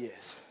authority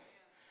is.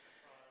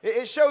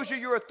 It shows you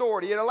your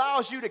authority. It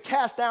allows you to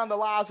cast down the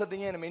lies of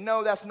the enemy.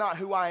 No, that's not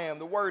who I am.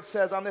 The word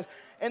says I'm this.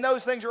 And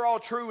those things are all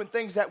true and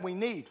things that we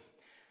need.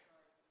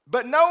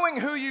 But knowing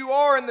who you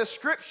are in the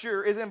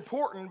scripture is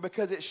important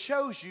because it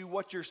shows you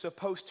what you're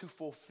supposed to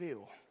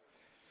fulfill.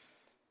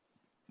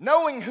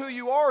 Knowing who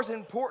you are is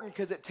important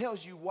because it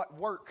tells you what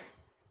work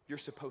you're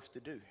supposed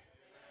to do.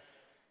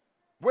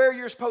 Where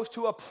you're supposed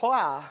to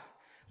apply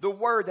the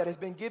word that has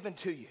been given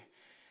to you.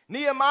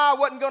 Nehemiah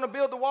wasn't going to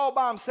build the wall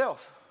by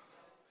himself.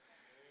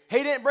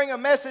 He didn't bring a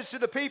message to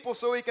the people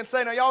so he can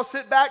say, now y'all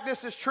sit back,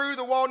 this is true,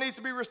 the wall needs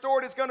to be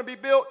restored, it's going to be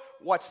built.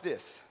 Watch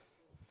this.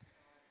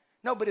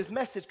 No, but his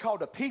message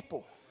called a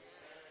people.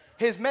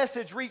 His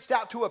message reached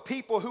out to a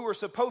people who were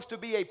supposed to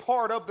be a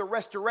part of the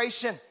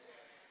restoration.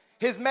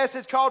 His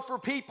message called for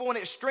people, and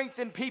it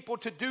strengthened people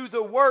to do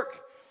the work.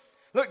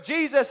 Look,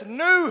 Jesus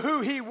knew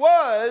who he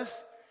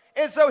was,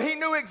 and so he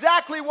knew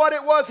exactly what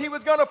it was he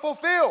was going to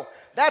fulfill.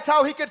 That's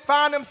how he could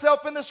find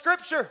himself in the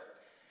scripture.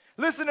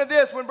 Listen to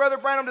this. When Brother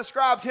Branham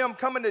describes him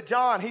coming to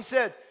John, he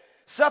said,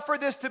 "Suffer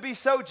this to be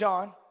so,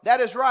 John."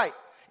 That is right.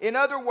 In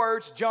other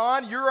words,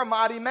 John, you're a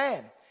mighty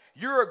man.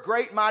 You're a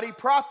great mighty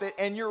prophet,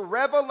 and your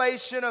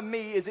revelation of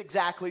me is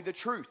exactly the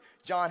truth.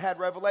 John had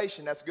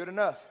revelation. That's good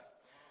enough.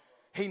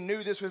 He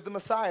knew this was the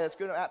Messiah. That's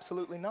good.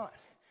 Absolutely not.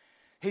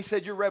 He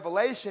said, your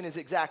revelation is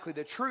exactly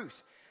the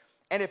truth.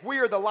 And if we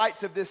are the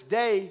lights of this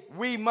day,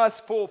 we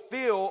must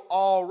fulfill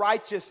all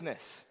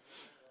righteousness.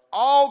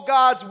 All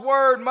God's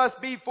word must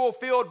be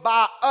fulfilled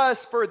by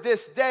us for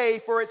this day,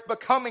 for it's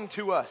becoming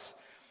to us.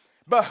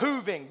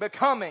 Behooving,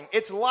 becoming,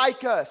 it's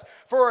like us.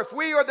 For if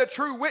we are the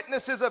true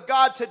witnesses of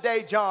God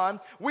today, John,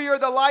 we are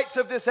the lights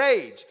of this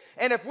age.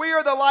 And if we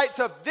are the lights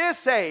of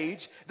this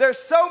age, there's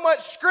so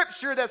much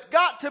scripture that's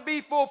got to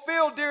be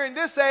fulfilled during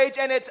this age,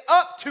 and it's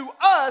up to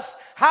us,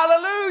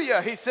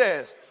 hallelujah, he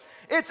says.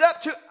 It's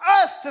up to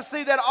us to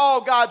see that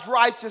all God's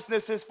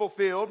righteousness is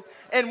fulfilled.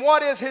 And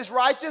what is his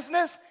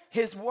righteousness?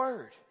 His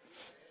word.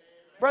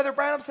 Brother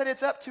Branham said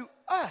it's up to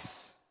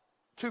us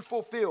to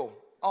fulfill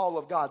all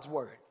of God's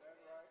word.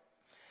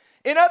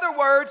 In other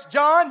words,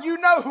 John, you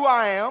know who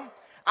I am.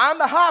 I'm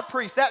the high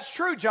priest. That's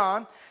true,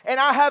 John. And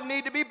I have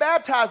need to be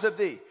baptized of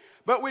thee.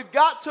 But we've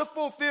got to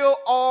fulfill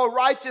all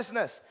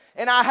righteousness.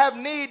 And I have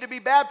need to be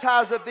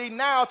baptized of thee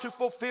now to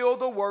fulfill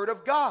the word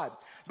of God.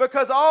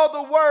 Because all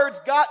the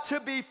words got to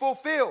be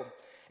fulfilled.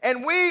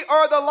 And we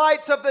are the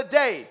lights of the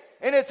day.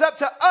 And it's up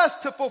to us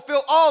to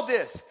fulfill all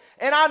this.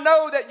 And I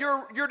know that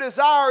your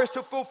desire is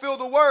to fulfill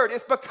the word.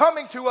 It's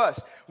becoming to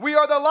us. We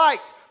are the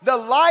lights. The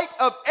light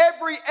of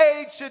every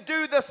age should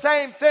do the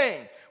same thing.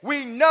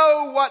 We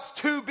know what's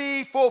to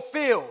be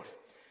fulfilled.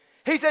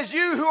 He says,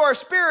 you who are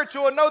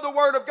spiritual and know the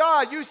word of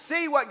God, you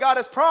see what God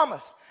has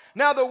promised.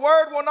 Now the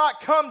word will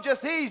not come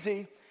just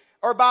easy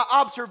or by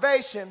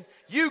observation.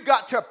 You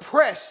got to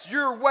press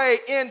your way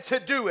in to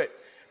do it.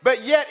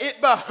 But yet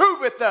it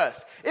behooveth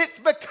us. It's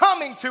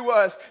becoming to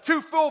us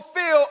to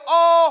fulfill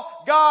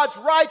all God's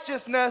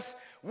righteousness.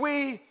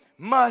 We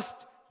must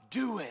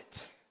do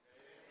it.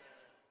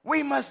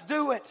 We must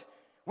do it.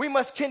 We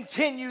must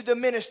continue the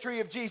ministry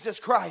of Jesus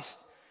Christ.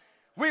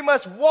 We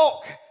must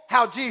walk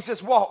how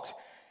Jesus walked.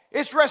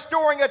 It's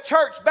restoring a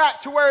church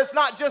back to where it's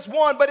not just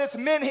one, but it's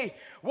many.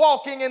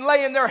 Walking and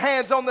laying their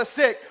hands on the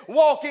sick,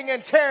 walking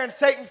and tearing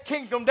Satan's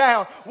kingdom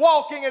down,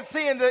 walking and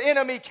seeing the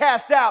enemy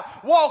cast out,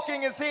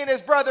 walking and seeing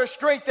his brother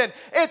strengthened.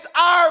 It's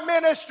our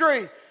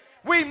ministry.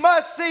 We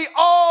must see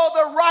all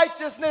the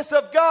righteousness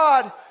of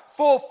God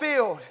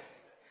fulfilled.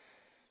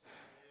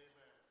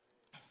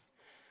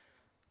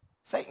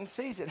 Satan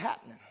sees it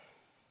happening.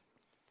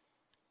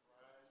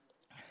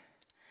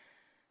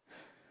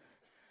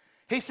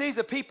 He sees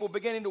a people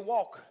beginning to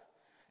walk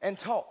and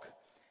talk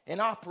and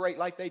operate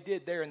like they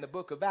did there in the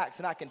book of Acts.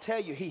 And I can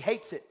tell you, he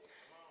hates it.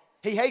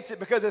 He hates it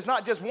because it's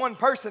not just one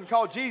person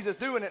called Jesus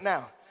doing it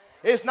now.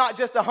 It's not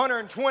just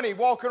 120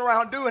 walking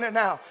around doing it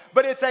now.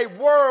 But it's a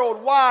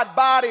worldwide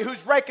body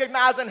who's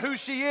recognizing who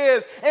she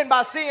is. And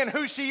by seeing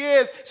who she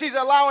is, she's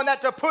allowing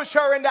that to push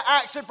her into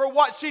action for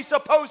what she's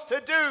supposed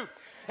to do.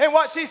 And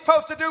what she's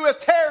supposed to do is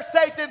tear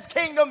Satan's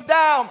kingdom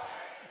down.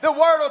 The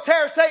word will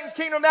tear Satan's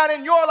kingdom down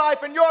in your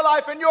life, and your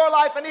life, and your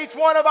life, and each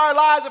one of our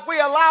lives if we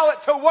allow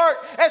it to work.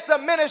 It's the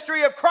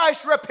ministry of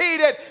Christ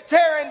repeated,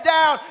 tearing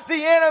down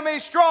the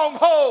enemy's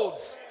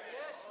strongholds.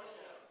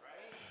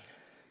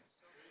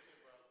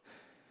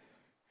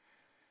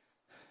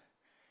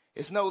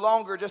 It's no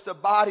longer just a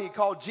body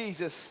called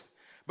Jesus,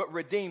 but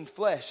redeemed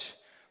flesh,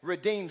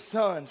 redeemed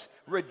sons,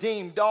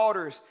 redeemed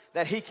daughters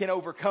that he can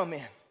overcome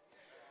in,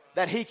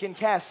 that he can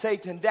cast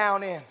Satan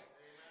down in.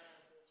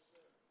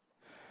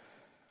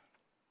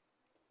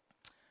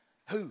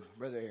 Who,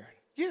 Brother Aaron?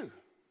 You.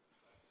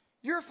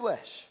 Your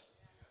flesh.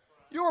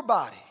 Your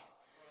body.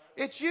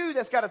 It's you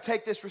that's got to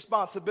take this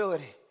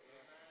responsibility.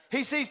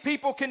 He sees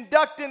people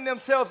conducting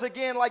themselves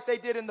again like they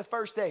did in the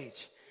first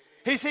age.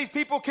 He sees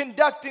people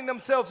conducting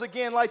themselves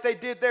again like they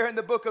did there in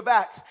the book of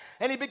Acts.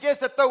 And he begins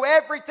to throw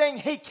everything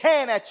he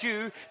can at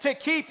you to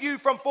keep you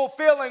from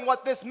fulfilling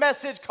what this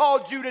message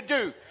called you to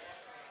do.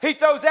 He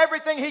throws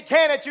everything he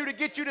can at you to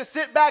get you to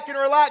sit back and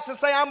relax and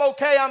say, I'm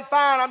okay, I'm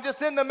fine, I'm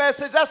just in the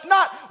message. That's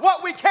not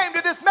what we came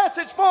to this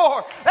message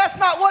for. That's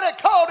not what it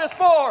called us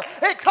for.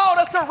 It called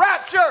us to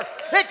rapture.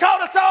 It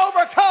called us to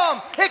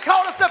overcome. It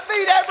called us to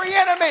defeat every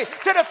enemy,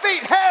 to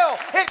defeat hell.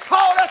 It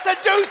called us to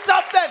do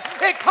something.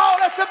 It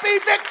called us to be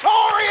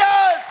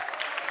victorious.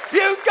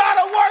 You've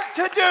got a work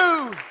to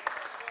do.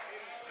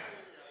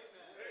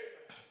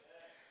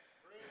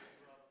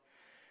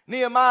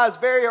 Nehemiah's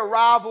very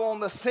arrival on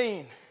the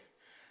scene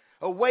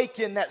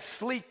awakened that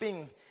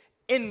sleeping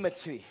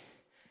enmity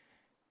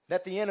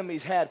that the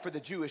enemies had for the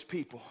Jewish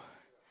people.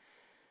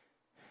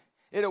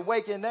 It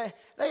awakened, they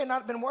had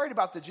not been worried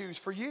about the Jews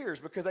for years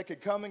because they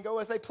could come and go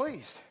as they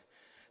pleased.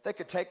 They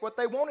could take what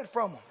they wanted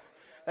from them.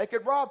 They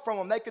could rob from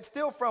them. They could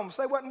steal from them.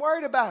 So they wasn't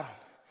worried about them.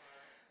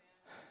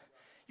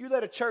 You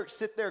let a church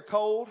sit there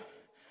cold,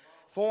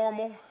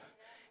 formal,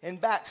 and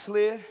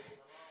backslid,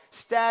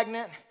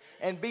 stagnant,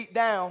 and beat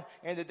down,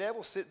 and the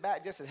devil sit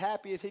back just as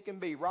happy as he can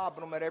be,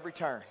 robbing them at every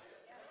turn.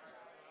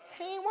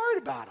 He ain't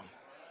worried about them.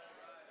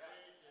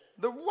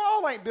 The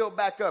wall ain't built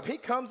back up. He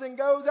comes and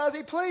goes as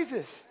he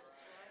pleases.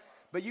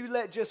 But you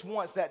let just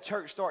once that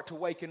church start to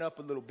waken up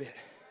a little bit.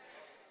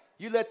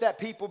 You let that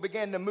people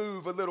begin to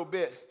move a little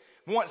bit.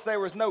 Once there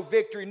was no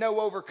victory, no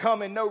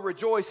overcoming, no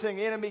rejoicing,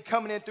 the enemy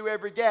coming in through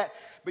every gap.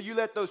 But you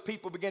let those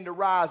people begin to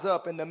rise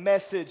up and the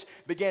message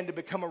began to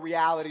become a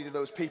reality to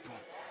those people.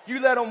 You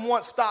let them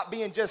once stop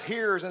being just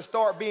hearers and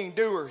start being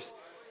doers.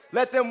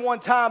 Let them one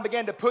time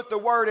begin to put the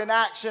word in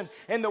action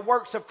and the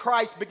works of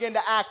Christ begin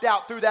to act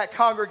out through that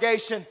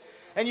congregation.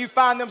 And you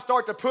find them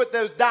start to put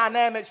those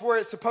dynamics where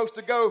it's supposed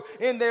to go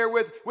in there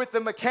with the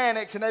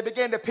mechanics, and they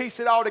begin to piece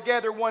it all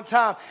together one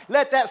time.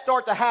 Let that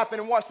start to happen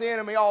and watch the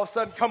enemy all of a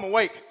sudden come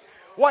awake.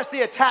 Watch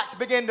the attacks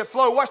begin to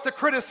flow. Watch the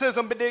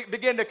criticism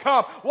begin to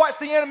come. Watch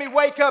the enemy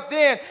wake up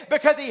then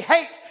because he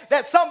hates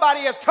that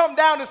somebody has come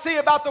down to see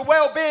about the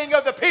well-being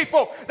of the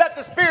people, that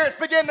the spirits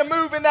begin to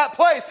move in that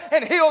place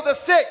and heal the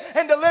sick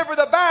and deliver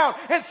the bound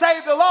and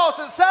save the lost.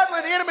 And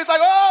suddenly the enemy's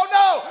like, oh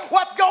no,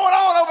 what's going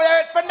on over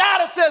there? It's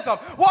fanaticism.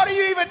 What are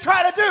you even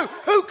trying to do?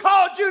 Who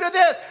called you to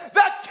this?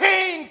 The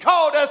King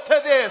called us to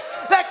this.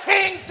 The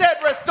King said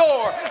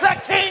restore.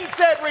 The King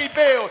said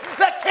rebuild.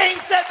 The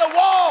King said the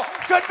wall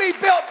could be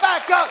built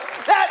back up.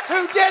 That's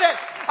who did it.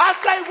 I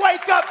say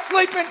wake up,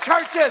 sleeping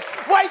churches.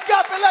 Wake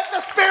up and let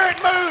the Spirit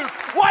move.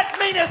 What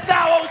meanest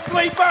thou, O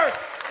sleeper?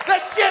 The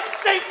ship's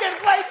sinking.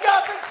 Wake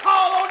up and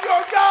call on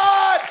your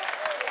God.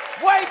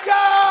 Wake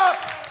up.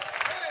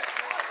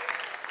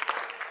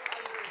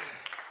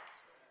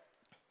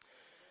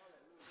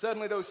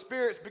 Suddenly those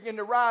spirits begin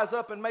to rise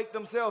up and make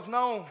themselves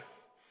known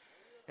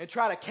and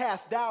try to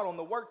cast doubt on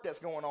the work that's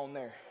going on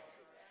there.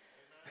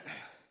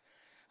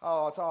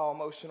 Oh, it's all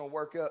emotional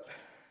workup.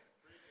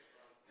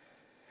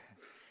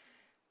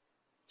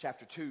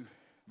 Chapter 2,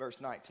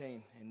 verse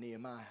 19 in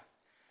Nehemiah.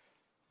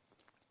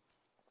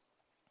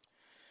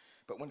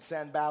 But when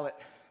Sanballat,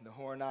 the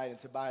Horonite, and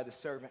Tobiah the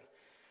servant,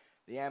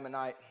 the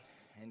Ammonite,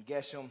 and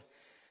Geshem,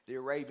 the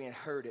Arabian,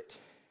 heard it,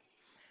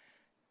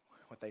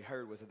 what they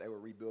heard was that they were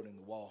rebuilding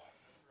the wall.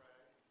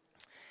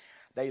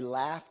 They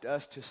laughed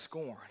us to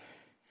scorn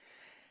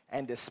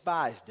and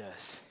despised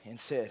us and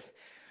said,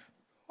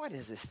 what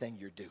is this thing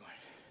you're doing?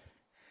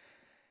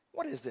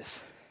 What is this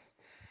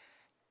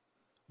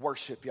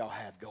worship y'all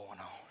have going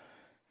on?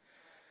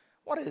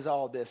 What is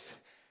all this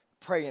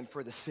praying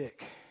for the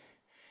sick?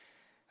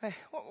 Hey,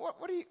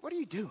 what are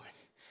you doing?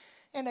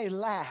 And they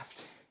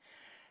laughed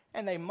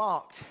and they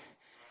mocked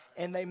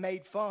and they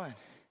made fun.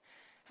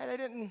 And they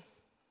didn't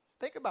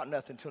think about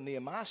nothing until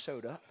Nehemiah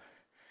showed up.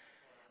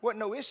 Wasn't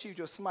no issue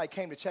till somebody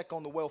came to check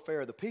on the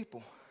welfare of the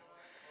people.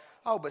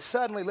 Oh, but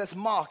suddenly let's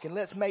mock and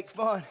let's make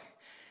fun.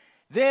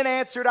 Then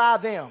answered I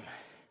them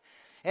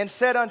and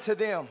said unto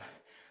them,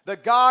 the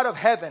God of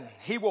heaven,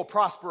 he will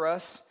prosper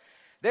us.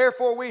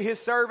 Therefore we, his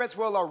servants,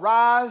 will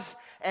arise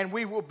and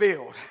we will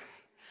build.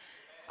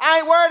 I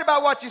ain't worried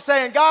about what you're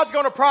saying. God's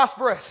going to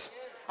prosper us.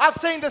 I've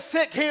seen the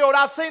sick healed.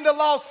 I've seen the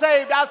lost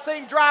saved. I've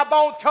seen dry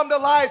bones come to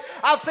life.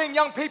 I've seen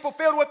young people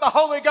filled with the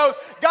Holy Ghost.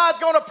 God's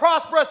going to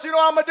prosper us. You know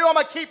what I'm going to do? I'm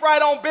going to keep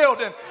right on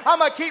building. I'm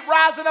going to keep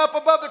rising up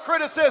above the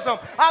criticism.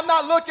 I'm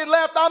not looking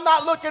left. I'm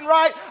not looking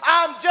right.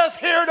 I'm just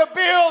here to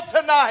build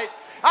tonight.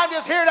 I'm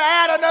just here to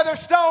add another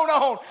stone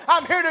on.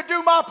 I'm here to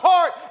do my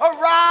part.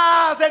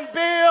 Arise and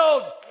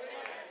build.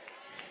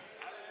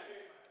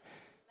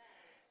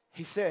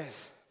 He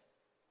says,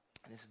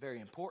 and it's very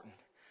important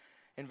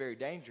and very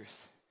dangerous.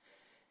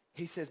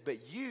 He says,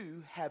 but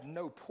you have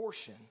no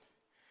portion,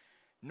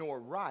 nor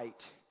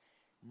right,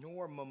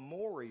 nor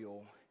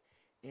memorial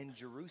in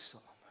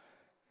Jerusalem.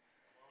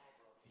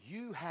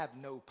 You have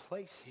no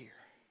place here.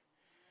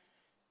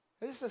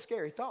 This is a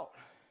scary thought.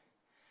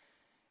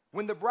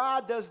 When the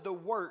bride does the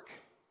work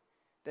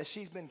that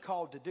she's been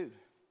called to do,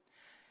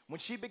 when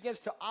she begins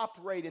to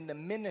operate in the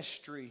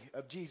ministry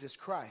of Jesus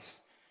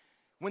Christ,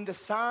 when the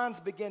signs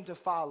begin to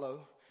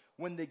follow,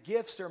 when the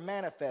gifts are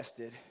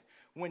manifested,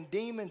 when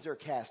demons are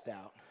cast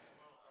out,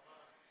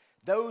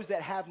 those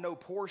that have no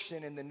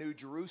portion in the New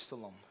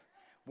Jerusalem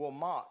will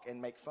mock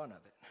and make fun of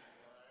it.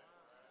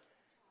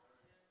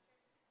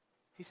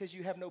 He says,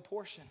 you have no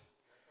portion.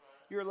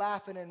 You're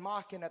laughing and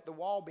mocking at the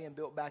wall being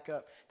built back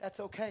up. That's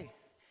okay.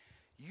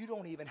 You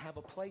don't even have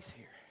a place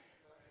here.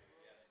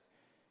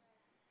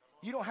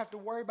 You don't have to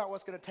worry about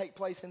what's going to take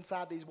place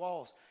inside these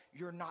walls.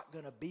 You're not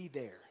going to be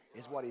there,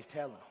 is what he's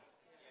telling them.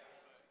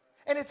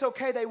 And it's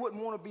okay, they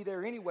wouldn't want to be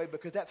there anyway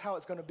because that's how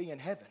it's going to be in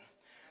heaven.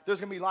 There's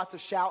going to be lots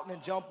of shouting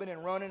and jumping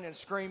and running and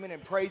screaming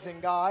and praising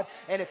God.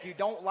 And if you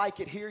don't like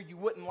it here, you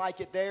wouldn't like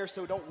it there.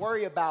 So don't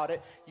worry about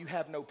it. You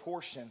have no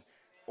portion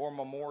or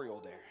memorial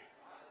there.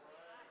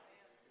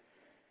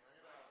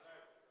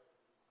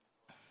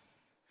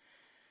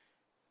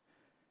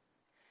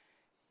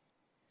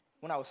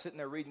 When I was sitting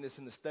there reading this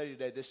in the study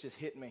today, this just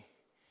hit me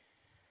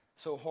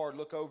so hard.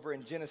 Look over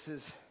in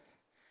Genesis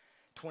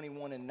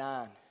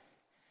 21:9,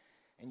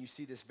 and you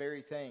see this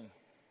very thing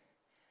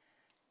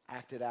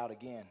acted out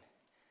again.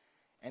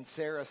 And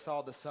Sarah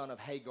saw the son of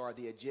Hagar,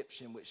 the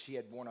Egyptian, which she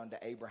had borne unto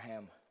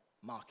Abraham,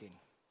 mocking.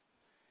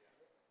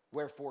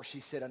 Wherefore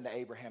she said unto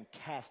Abraham,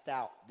 cast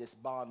out this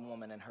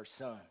bondwoman and her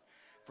son,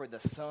 for the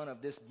son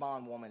of this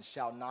bondwoman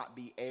shall not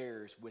be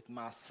heirs with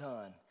my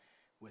son,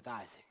 with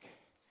Isaac.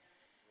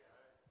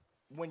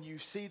 When you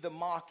see the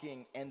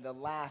mocking and the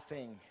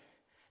laughing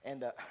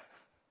and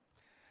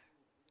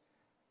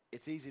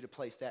it's easy to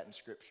place that in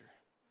Scripture.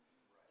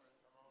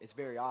 It's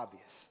very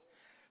obvious.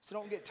 So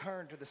don't get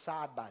turned to the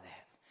side by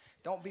that.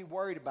 Don't be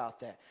worried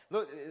about that.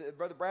 Look,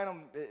 Brother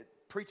Branham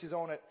preaches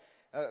on it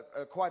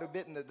quite a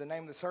bit, and the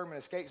name of the sermon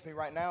escapes me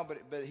right now,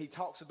 but he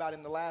talks about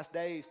in the last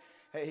days,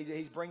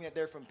 he's bringing it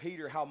there from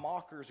Peter, how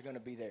mockers are going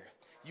to be there.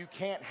 You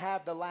can't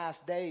have the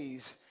last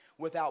days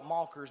without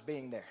mockers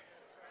being there.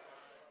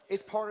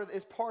 It's part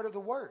of the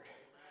word.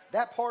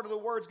 That part of the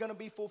word's going to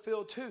be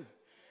fulfilled too.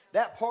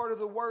 That part of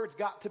the word's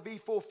got to be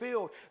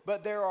fulfilled.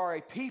 But there are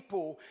a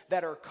people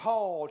that are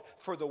called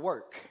for the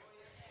work.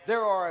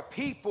 There are a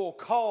people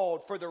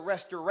called for the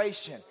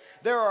restoration.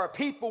 There are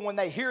people when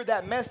they hear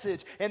that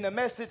message and the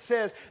message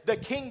says, the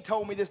king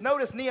told me this.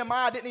 Notice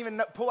Nehemiah didn't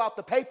even pull out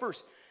the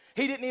papers.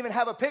 He didn't even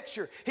have a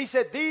picture. He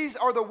said, these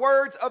are the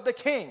words of the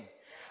king.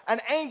 An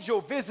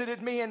angel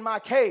visited me in my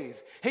cave.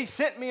 He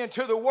sent me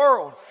into the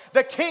world.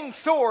 The king's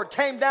sword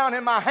came down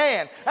in my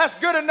hand. That's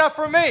good enough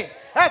for me.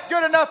 That's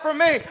good enough for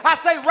me. I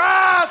say,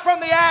 rise from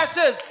the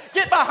ashes.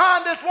 Get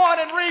behind this one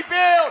and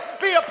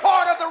rebuild. Be a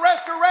part of the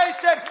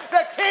restoration.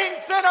 The king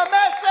sent a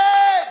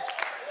message.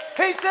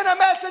 He sent a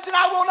message, and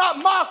I will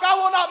not mock. I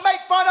will not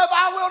make fun of.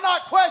 I will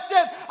not question.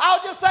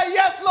 I'll just say,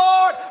 yes,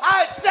 Lord,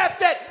 I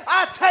accept it.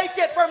 I take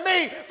it for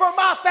me, for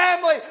my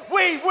family.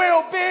 We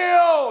will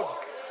build.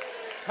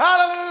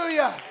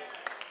 Hallelujah.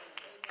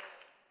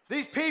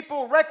 These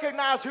people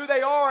recognize who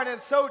they are, and in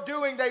so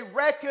doing, they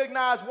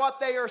recognize what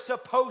they are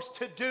supposed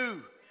to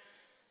do.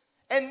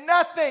 And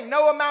nothing,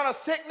 no amount of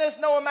sickness,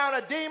 no amount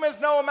of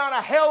demons, no amount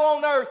of hell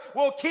on earth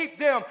will keep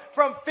them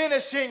from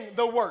finishing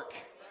the work.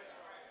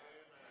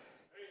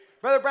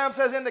 Brother Branham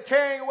says, in the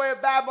carrying away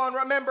of Babylon,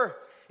 remember,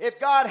 if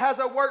God has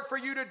a work for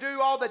you to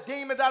do, all the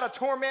demons out of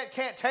torment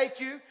can't take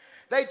you.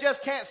 They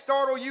just can't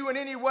startle you in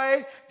any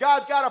way.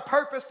 God's got a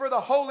purpose for the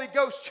Holy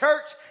Ghost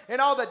Church, and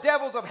all the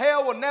devils of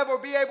hell will never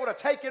be able to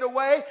take it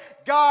away.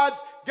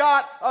 God's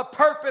got a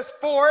purpose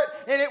for it,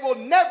 and it will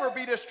never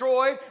be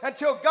destroyed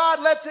until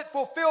God lets it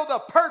fulfill the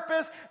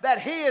purpose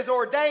that He has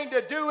ordained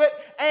to do it,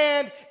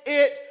 and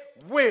it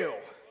will.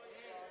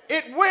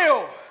 It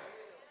will.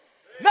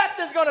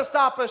 Nothing's going to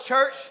stop us,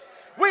 church.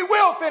 We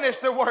will finish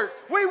the work.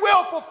 We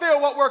will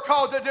fulfill what we're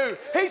called to do.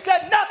 He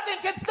said nothing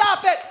can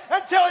stop it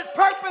until His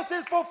purpose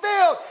is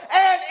fulfilled,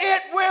 and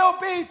it will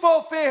be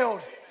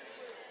fulfilled.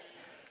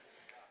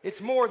 It's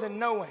more than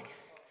knowing.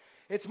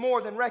 It's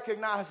more than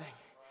recognizing.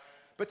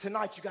 But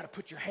tonight you got to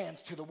put your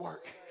hands to the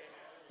work.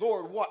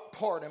 Lord, what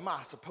part am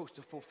I supposed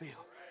to fulfill?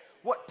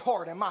 What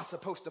part am I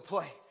supposed to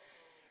play?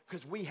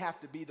 Because we have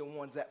to be the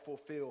ones that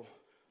fulfill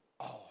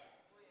all.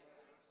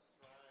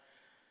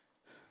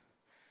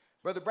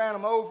 Brother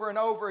Branham over and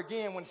over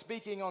again when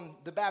speaking on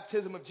the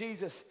baptism of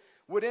Jesus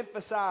would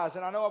emphasize,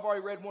 and I know I've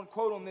already read one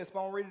quote on this, but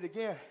I'll read it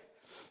again,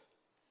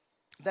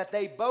 that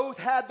they both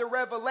had the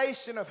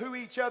revelation of who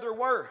each other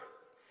were.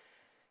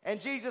 And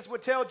Jesus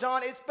would tell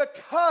John, it's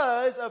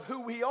because of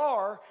who we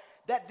are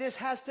that this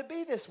has to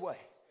be this way.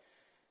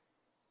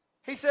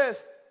 He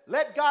says,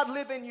 let God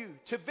live in you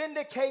to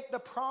vindicate the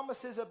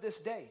promises of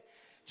this day.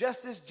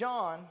 Just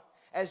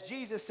as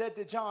Jesus said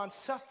to John,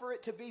 suffer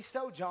it to be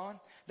so, John.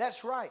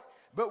 That's right.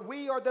 But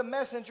we are the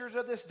messengers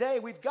of this day.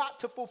 We've got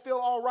to fulfill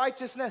all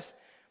righteousness.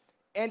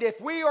 And if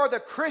we are the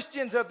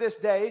Christians of this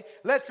day,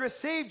 let's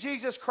receive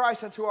Jesus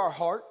Christ into our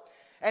heart.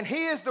 And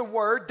He is the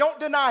Word. Don't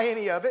deny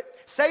any of it.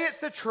 Say it's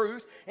the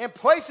truth and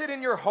place it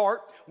in your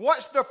heart.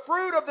 Watch the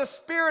fruit of the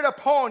Spirit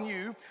upon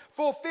you.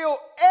 Fulfill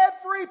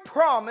every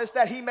promise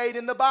that He made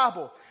in the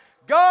Bible.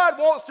 God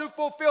wants to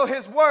fulfill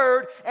His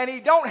Word, and He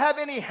don't have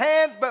any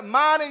hands but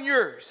mine and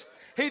yours.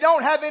 He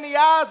don't have any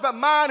eyes but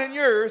mine and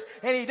yours,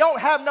 and He don't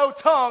have no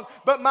tongue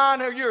but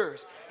mine or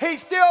yours.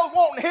 He's still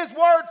wanting His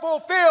word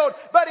fulfilled,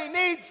 but He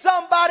needs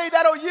somebody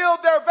that'll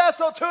yield their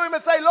vessel to Him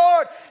and say,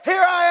 Lord,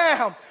 here I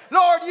am.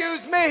 Lord,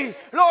 use me.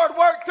 Lord,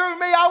 work through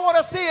me. I want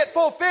to see it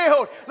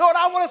fulfilled. Lord,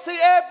 I want to see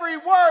every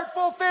word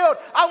fulfilled.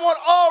 I want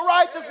all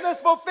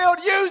righteousness fulfilled.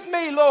 Use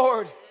me,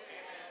 Lord.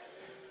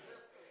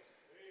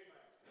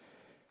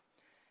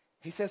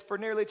 He says for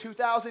nearly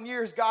 2,000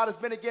 years, God has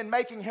been again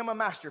making Him a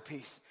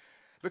masterpiece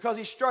because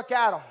He struck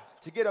Adam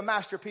to get a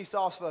masterpiece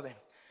off of him.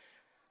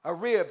 a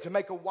rib to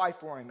make a wife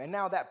for him. And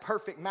now that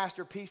perfect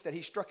masterpiece that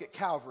he struck at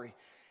Calvary,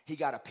 he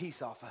got a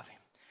piece off of him.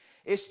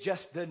 It's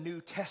just the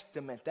New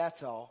Testament,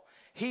 that's all.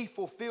 He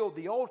fulfilled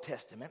the Old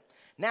Testament.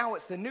 Now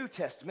it's the New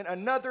Testament,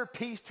 another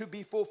piece to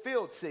be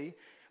fulfilled, see.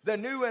 The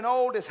new and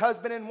old is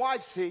husband and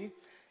wife, see.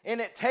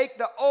 And it take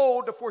the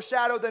old to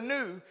foreshadow the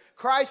new.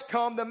 Christ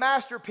come, the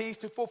masterpiece,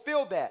 to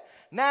fulfill that.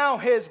 Now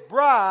his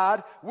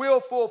bride will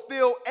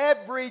fulfill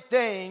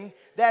everything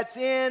that's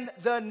in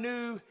the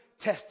New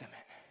Testament.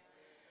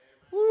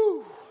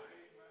 Woo.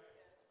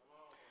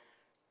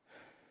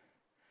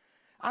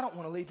 I don't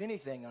want to leave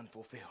anything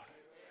unfulfilled.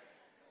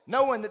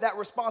 Knowing that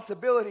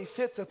responsibility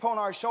sits upon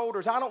our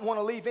shoulders, I don't want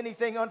to leave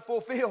anything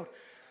unfulfilled.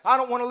 I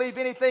don't want to leave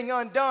anything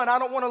undone. I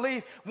don't want to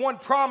leave one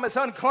promise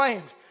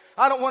unclaimed.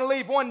 I don't want to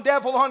leave one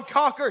devil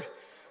unconquered.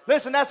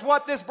 Listen, that's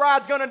what this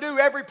bride's going to do.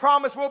 Every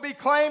promise will be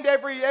claimed.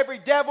 Every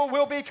devil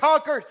will be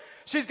conquered.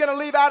 She's going to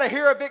leave out of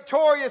here a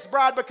victorious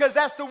bride because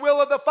that's the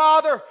will of the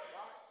Father.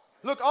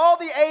 Look, all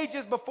the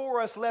ages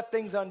before us left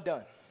things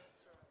undone.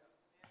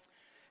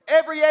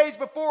 Every age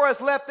before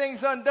us left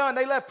things undone.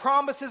 They left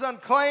promises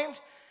unclaimed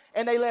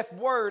and they left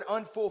word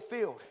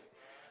unfulfilled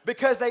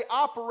because they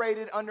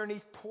operated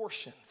underneath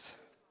portions.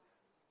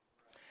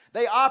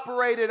 They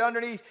operated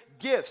underneath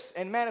gifts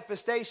and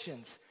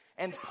manifestations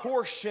and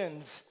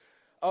portions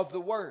of the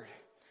word.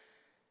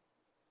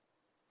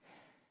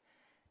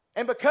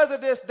 And because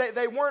of this,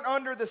 they weren't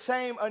under the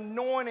same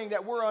anointing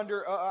that we're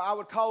under, I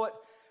would call it,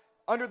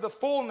 under the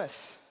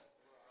fullness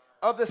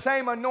of the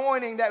same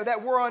anointing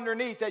that we're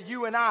underneath, that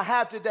you and I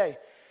have today.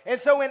 And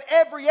so in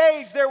every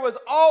age, there was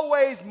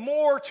always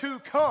more to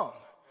come.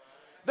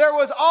 There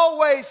was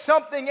always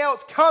something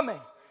else coming.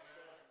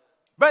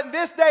 But in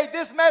this day,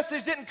 this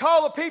message didn't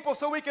call the people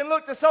so we can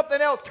look to something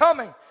else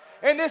coming.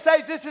 In this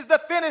age, this is the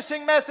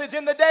finishing message.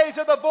 In the days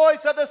of the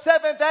voice of the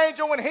seventh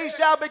angel, when he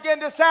shall begin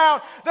to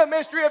sound, the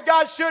mystery of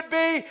God should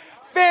be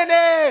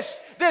finished.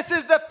 This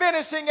is the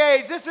finishing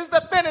age. This is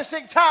the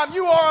finishing time.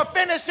 You are a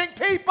finishing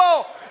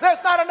people.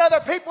 There's not another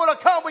people to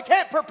come. We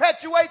can't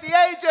perpetuate the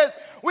ages.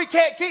 We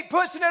can't keep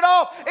pushing it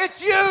off.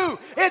 It's you.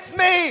 It's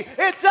me.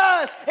 It's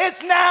us.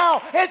 It's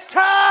now. It's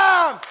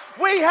time.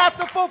 We have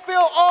to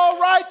fulfill all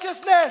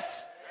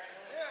righteousness.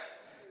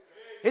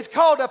 It's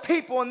called a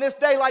people in this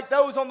day like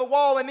those on the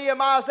wall in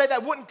Nehemiah's day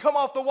that wouldn't come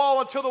off the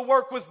wall until the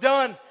work was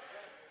done.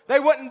 They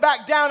wouldn't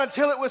back down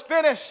until it was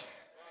finished.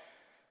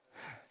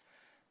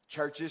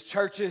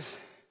 Churches.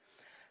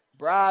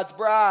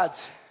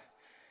 Brides.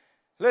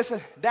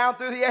 Listen, down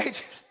through the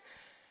ages.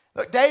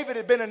 Look, David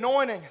had been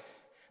anointed,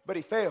 but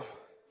he failed.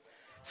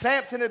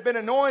 Samson had been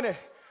anointed,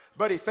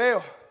 but he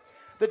failed.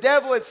 The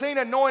devil had seen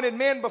anointed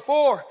men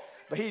before,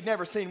 but he'd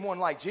never seen one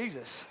like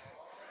Jesus.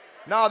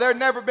 No, there'd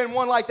never been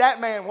one like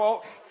that man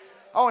walk.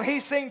 Oh, and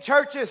he's seen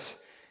churches.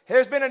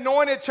 There's been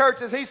anointed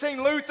churches. He's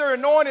seen Luther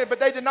anointed, but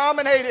they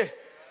denominated.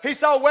 He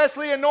saw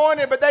Wesley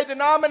anointed, but they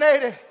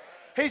denominated.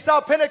 He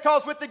saw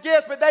Pentecost with the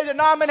gifts, but they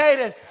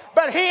denominated.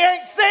 But he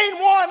ain't seen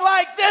one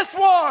like this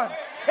one.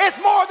 It's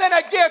more than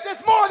a gift.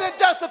 It's more than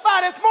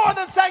justified. It's more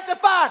than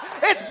sanctified.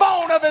 It's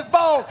bone of his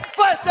bone,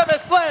 flesh of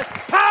his flesh,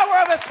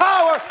 power of his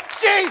power.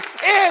 She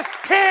is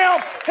him.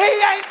 He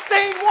ain't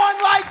seen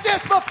one like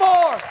this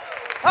before.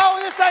 Oh,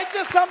 this ain't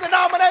just some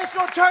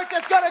denominational church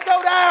that's going to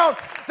go down.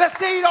 The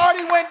seed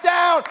already went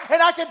down.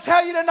 And I can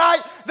tell you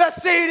tonight, the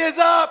seed is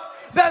up.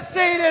 The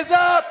seed is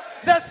up.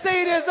 The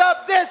seed is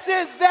up. This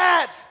is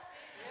that.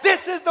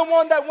 This is the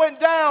one that went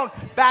down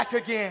back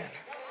again.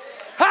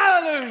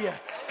 Hallelujah.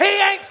 He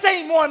ain't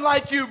seen one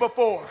like you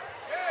before.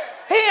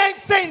 He ain't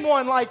seen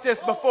one like this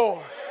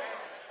before.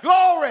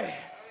 Glory.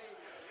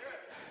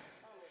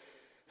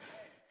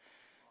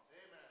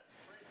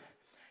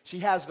 She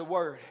has the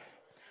word.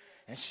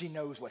 And she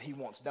knows what he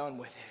wants done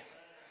with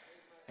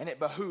it. And it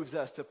behooves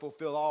us to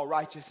fulfill all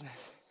righteousness.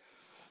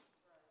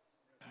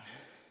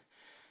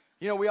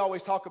 You know, we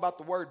always talk about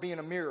the word being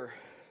a mirror.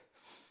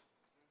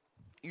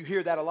 You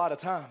hear that a lot of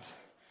times.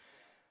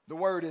 The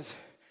word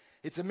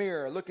it's a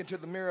mirror. Look into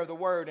the mirror of the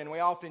word, and we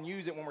often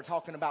use it when we're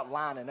talking about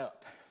lining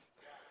up.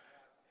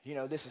 You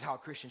know, this is how a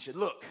Christian should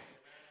look.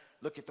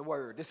 Look at the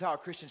word. This is how a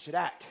Christian should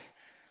act.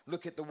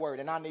 Look at the word.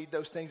 And I need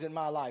those things in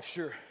my life.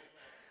 Sure,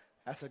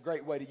 that's a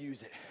great way to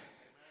use it.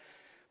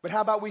 But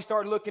how about we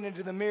start looking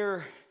into the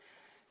mirror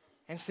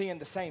and seeing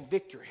the same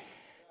victory?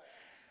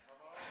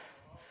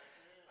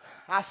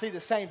 I see the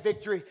same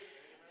victory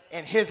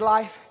in his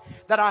life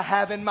that I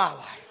have in my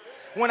life.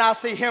 When I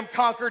see him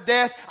conquer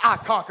death, I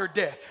conquered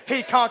death.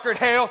 He conquered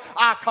hell,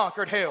 I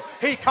conquered hell.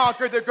 He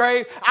conquered the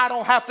grave, I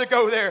don't have to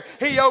go there.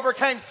 He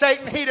overcame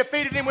Satan, he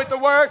defeated him with the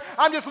word.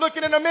 I'm just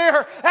looking in the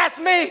mirror. That's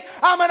me.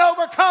 I'm an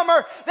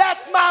overcomer.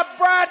 That's my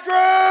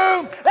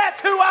bridegroom. That's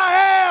who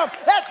I am.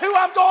 That's who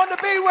I'm going to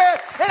be with.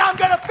 And I'm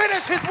going to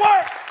finish his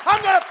work.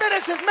 I'm going to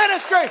finish his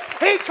ministry.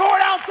 He tore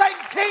down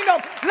Satan's kingdom.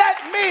 Let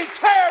me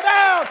tear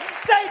down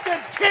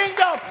Satan's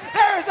kingdom.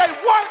 There is a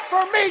work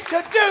for me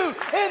to do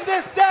in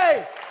this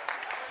day.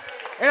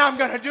 And I'm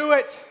going to do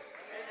it.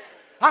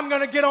 I'm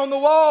going to get on the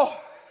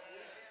wall.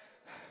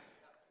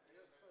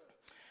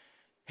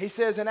 He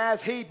says, and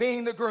as he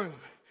being the groom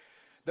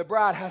The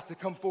bride has to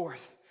come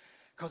forth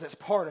because it's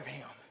part of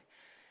him.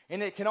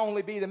 And it can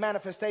only be the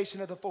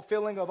manifestation of the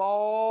fulfilling of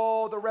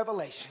all the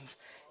revelations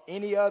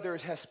any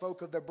others has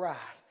spoke of the bride.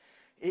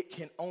 It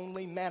can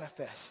only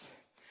manifest.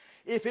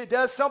 If it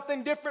does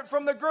something different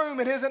from the groom,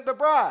 it isn't the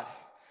bride,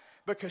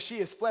 because she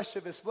is flesh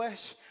of his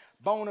flesh,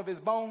 bone of his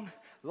bone,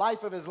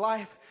 life of his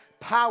life,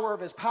 power of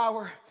his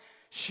power.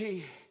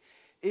 She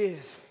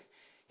is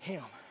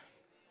him.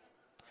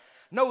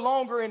 No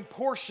longer in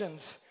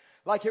portions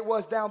like it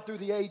was down through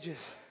the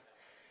ages.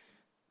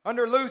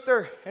 Under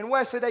Luther and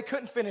Wesley, they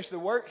couldn't finish the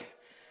work.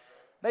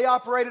 They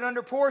operated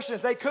under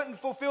portions. They couldn't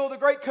fulfill the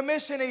Great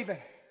Commission even.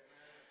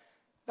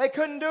 They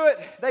couldn't do it.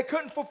 They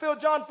couldn't fulfill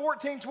John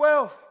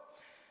 14:12.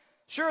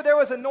 Sure, there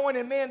was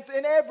anointed men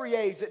in every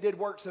age that did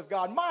works of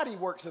God, mighty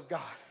works of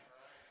God.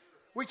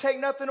 We take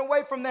nothing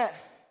away from that.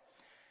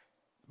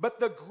 But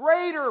the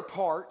greater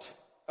part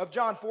of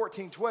John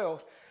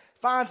 14:12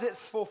 finds its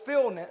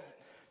fulfillment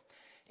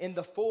in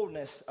the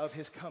fullness of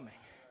his coming.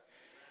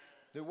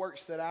 The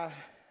works that I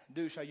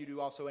do shall you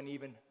do also, and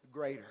even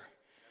greater.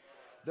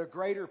 The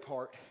greater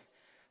part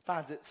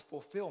finds its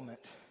fulfillment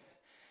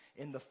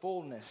in the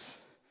fullness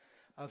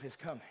of his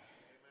coming.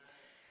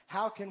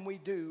 How can we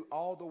do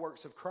all the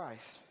works of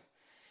Christ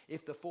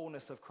if the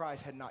fullness of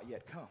Christ had not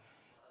yet come?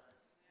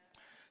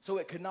 So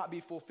it could not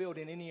be fulfilled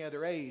in any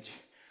other age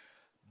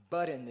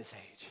but in this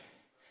age.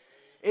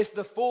 It's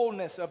the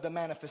fullness of the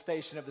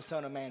manifestation of the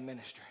Son of Man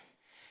ministry.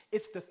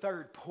 It's the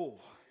third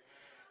pull.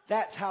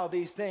 That's how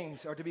these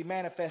things are to be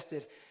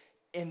manifested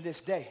in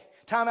this day.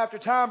 Time after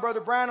time, Brother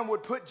Branham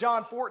would put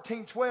John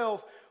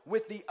 14:12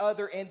 with the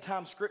other end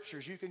time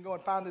scriptures. You can go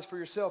and find this for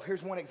yourself.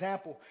 Here's one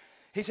example.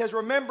 He says,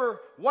 remember,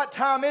 what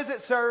time is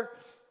it, sir?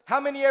 How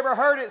many ever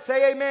heard it?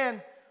 Say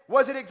amen.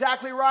 Was it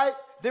exactly right?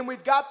 Then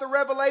we've got the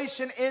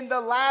revelation in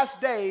the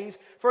last days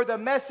for the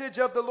message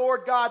of the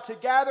Lord God to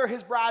gather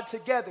his bride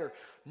together.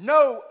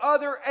 No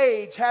other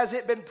age has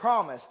it been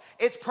promised.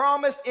 It's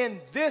promised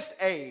in this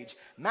age.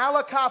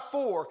 Malachi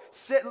 4,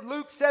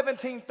 Luke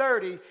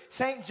 17:30,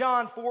 St.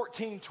 John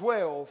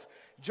 14:12,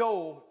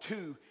 Joel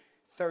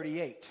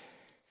 2:38.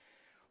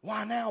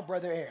 Why now,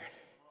 Brother Aaron?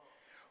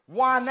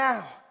 Why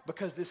now?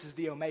 Because this is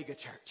the Omega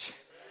Church.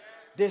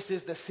 This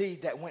is the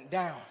seed that went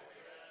down,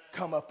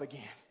 come up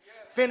again,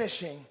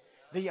 finishing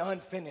the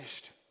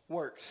unfinished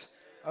works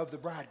of the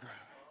bridegroom.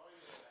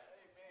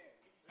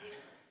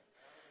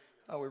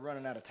 Oh, we're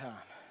running out of time.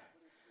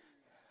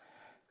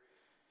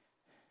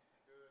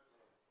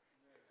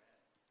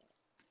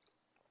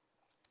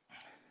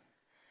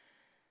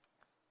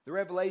 The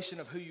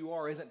revelation of who you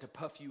are isn't to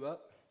puff you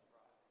up.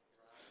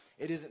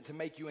 It isn't to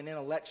make you an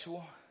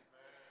intellectual.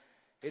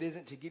 It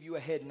isn't to give you a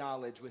head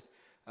knowledge with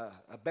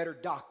a better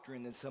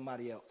doctrine than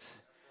somebody else.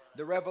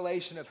 The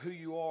revelation of who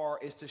you are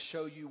is to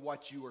show you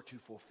what you are to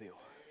fulfill.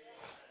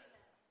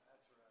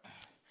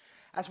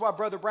 That's why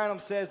Brother Branham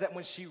says that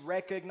when she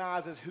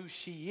recognizes who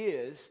she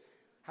is,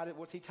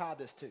 what's he tie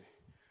this to?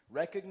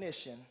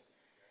 Recognition,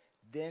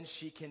 then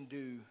she can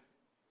do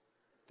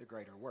the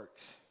greater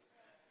works.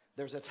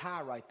 There's a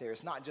tie right there.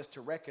 It's not just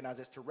to recognize,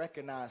 it's to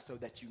recognize so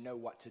that you know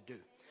what to do.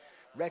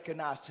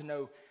 Recognize to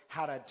know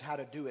how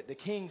to do it. The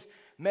King's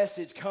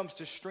message comes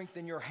to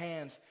strengthen your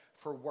hands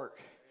for work,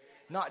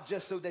 not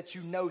just so that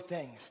you know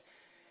things.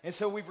 And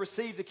so we've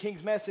received the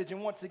King's message,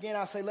 and once again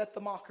I say, let the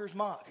mockers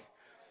mock.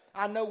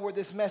 I know where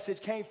this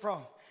message came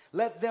from.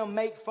 Let them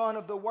make fun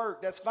of the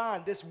work. That's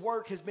fine. This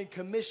work has been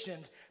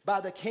commissioned by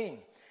the King.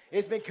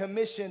 It's been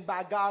commissioned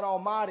by God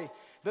Almighty.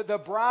 The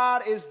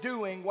bride is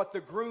doing what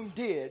the groom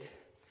did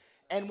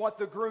and what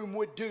the groom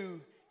would do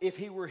if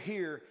he were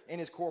here in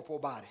his corporal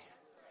body.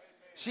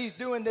 She's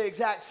doing the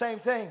exact same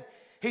thing.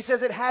 He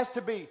says it has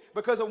to be,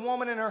 because a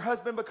woman and her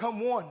husband become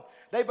one.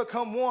 They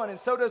become one, and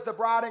so does the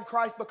bride and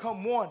Christ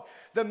become one.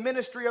 The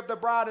ministry of the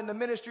bride and the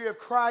ministry of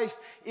Christ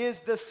is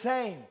the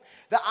same.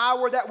 The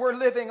hour that we're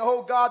living,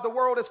 oh God, the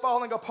world is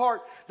falling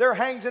apart. There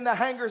hangs in the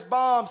hangars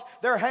bombs.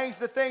 There hangs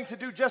the thing to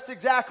do just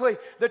exactly.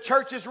 The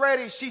church is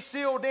ready. She's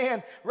sealed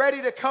in,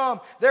 ready to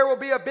come. There will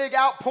be a big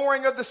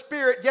outpouring of the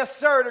Spirit, yes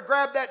sir, to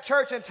grab that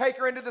church and take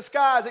her into the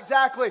skies,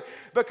 exactly.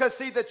 Because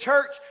see, the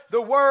church,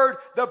 the word,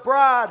 the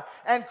bride,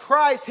 and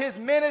Christ, his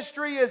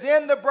ministry is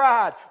in the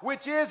bride,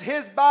 which is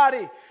his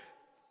body.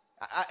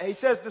 He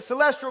says the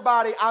celestial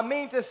body, I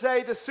mean to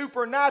say the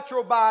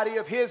supernatural body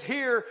of his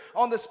here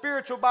on the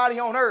spiritual body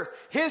on earth.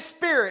 His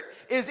spirit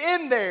is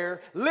in there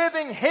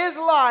living his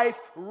life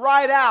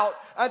right out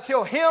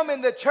until him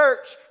and the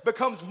church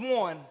becomes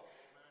one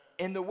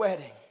in the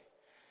wedding.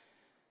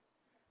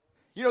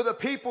 You know, the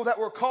people that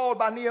were called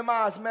by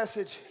Nehemiah's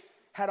message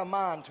had a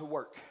mind to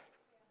work.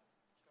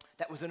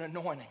 That was an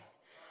anointing.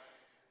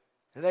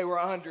 They were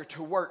under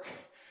to work,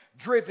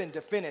 driven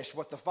to finish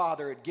what the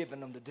Father had given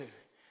them to do.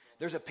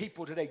 There's a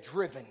people today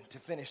driven to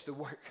finish the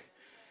work.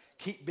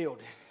 Keep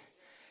building.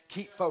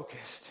 Keep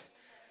focused.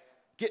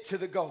 Get to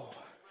the goal.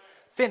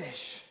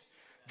 Finish.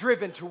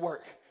 Driven to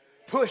work.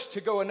 Push to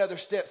go another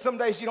step. Some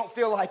days you don't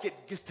feel like it.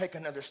 Just take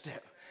another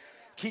step.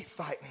 Keep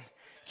fighting.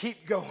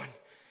 Keep going.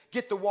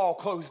 Get the wall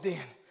closed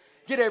in.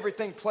 Get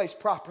everything placed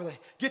properly.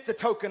 Get the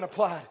token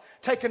applied.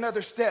 take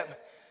another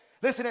step.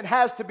 Listen, it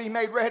has to be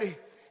made ready.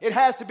 It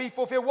has to be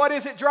fulfilled. What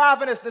is it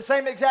driving us? The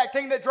same exact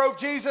thing that drove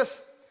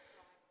Jesus.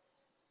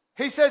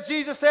 He says,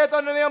 Jesus saith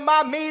unto them,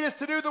 my meat is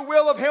to do the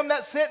will of him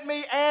that sent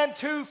me and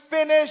to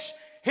finish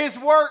his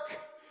work.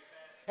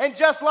 And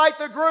just like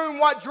the groom,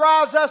 what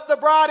drives us, the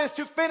bride, is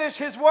to finish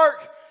his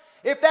work.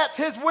 If that's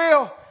his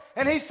will,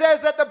 and he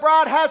says that the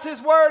bride has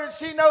his word and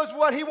she knows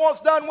what he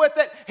wants done with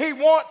it, he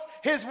wants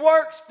his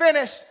works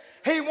finished.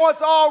 He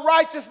wants all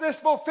righteousness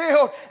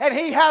fulfilled. And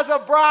he has a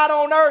bride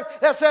on earth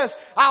that says,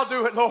 I'll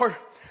do it, Lord.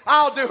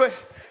 I'll do it.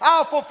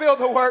 I'll fulfill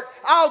the work.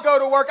 I'll go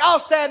to work. I'll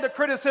stand the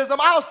criticism.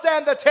 I'll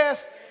stand the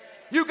test.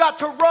 You got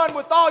to run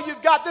with all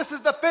you've got. This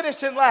is the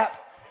finishing lap.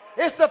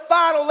 It's the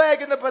final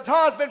leg, and the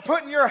baton's been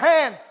put in your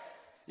hand.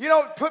 You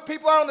don't put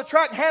people out on the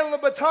track handling the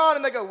baton,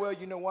 and they go, well,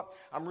 you know what?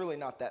 I'm really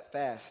not that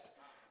fast.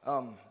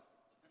 I'm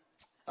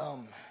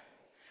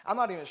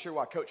not even sure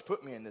why Coach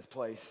put me in this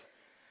place.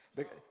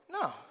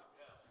 No.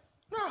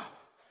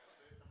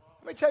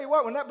 Let me tell you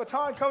what, when that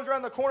baton comes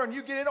around the corner and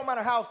you get it, no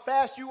matter how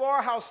fast you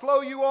are, how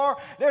slow you are,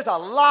 there's a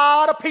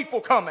lot of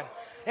people coming.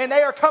 And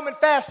they are coming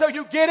fast, so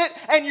you get it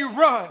and you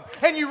run.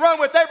 And you run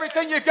with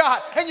everything you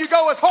got. And you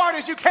go as hard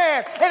as you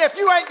can. And if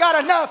you ain't got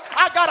enough,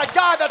 I got a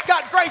God that's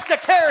got grace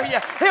to carry you.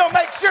 He'll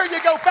make sure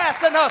you go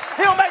fast enough.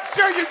 He'll make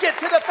sure you get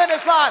to the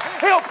finish line.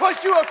 He'll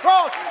push you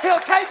across.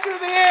 He'll take you to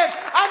the end.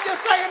 I'm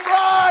just saying,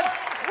 run.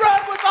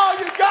 Run with all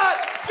you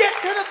got. Get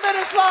to the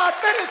finish line.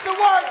 Finish the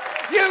work.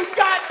 You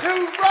got to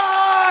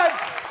run.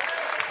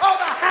 Oh,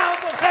 the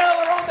hounds of hell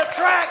are on the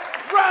track.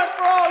 Run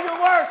for all you're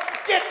worth.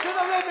 Get to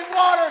the living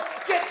waters.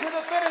 Get to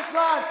the finish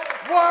line.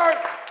 Work.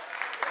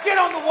 Get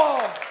on the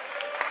wall.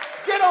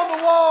 Get on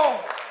the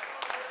wall.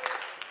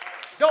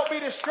 Don't be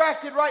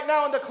distracted right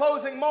now in the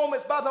closing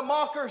moments by the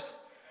mockers.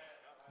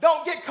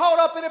 Don't get caught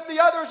up in if the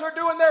others are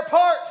doing their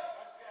part.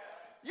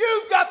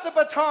 You've got the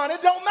baton.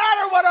 It don't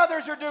matter what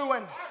others are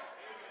doing.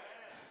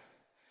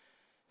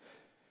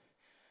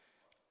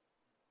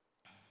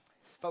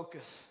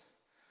 Focus.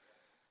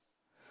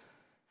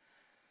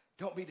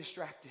 Don't be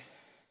distracted.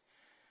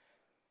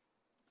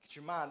 Get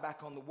your mind back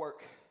on the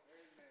work.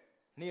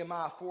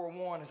 Nehemiah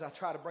 4:1, as I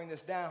try to bring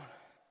this down,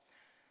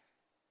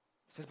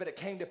 it says, but it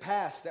came to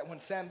pass that when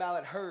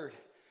Sanballat heard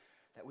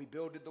that we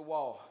builded the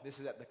wall, this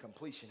is at the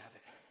completion of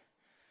it,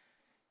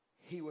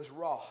 he was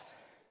wroth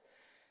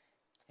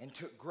and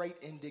took great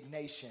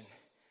indignation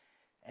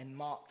and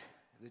mocked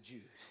the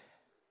Jews.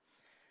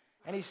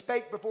 And he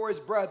spake before his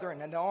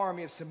brethren and the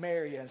army of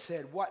Samaria and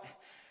said, what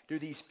do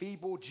these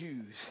feeble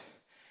Jews,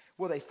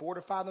 will they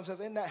fortify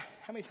themselves? Isn't that,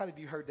 how many times have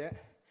you heard that?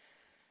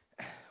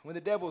 When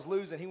the devil's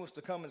losing, he wants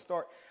to come and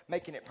start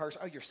making it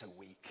personal. Oh, you're so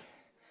weak.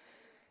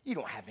 You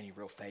don't have any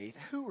real faith.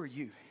 Who are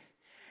you?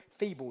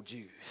 Feeble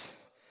Jews.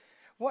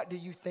 What do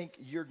you think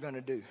you're going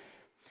to do?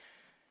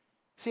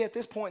 See, at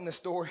this point in the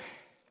story,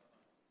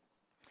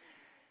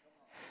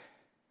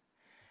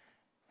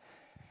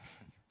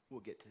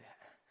 we'll get to that.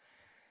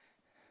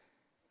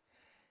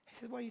 He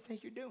said, what do you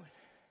think you're doing?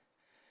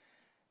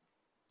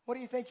 What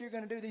do you think you're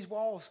going to do? These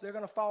walls, they're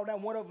going to fall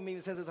down. One of them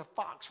even says as a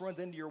fox runs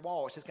into your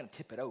wall, it's just going to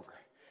tip it over.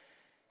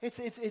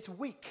 It's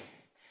weak.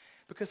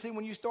 Because see,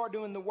 when you start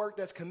doing the work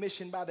that's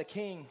commissioned by the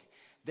king,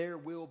 there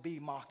will be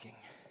mocking.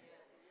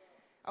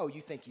 Oh, you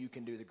think you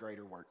can do the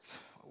greater works.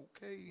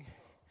 Okay.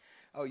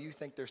 Oh, you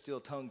think there's still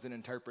tongues and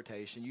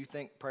interpretation. You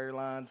think prayer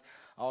lines,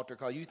 altar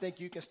call. You think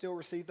you can still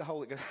receive the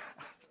Holy Ghost.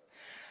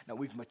 No,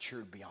 we've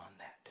matured beyond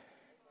that.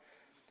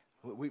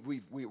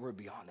 We're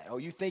beyond that. Oh,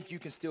 you think you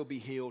can still be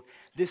healed?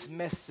 This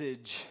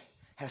message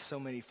has so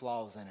many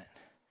flaws in it.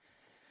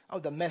 Oh,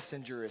 the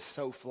messenger is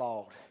so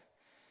flawed.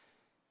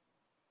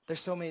 There's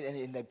so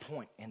many, and they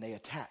point, and they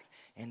attack,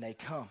 and they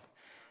come.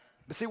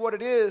 But see what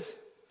it is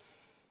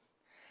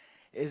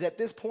at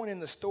this point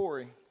in the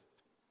story,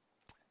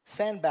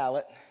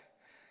 Sanballat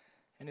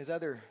and his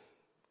other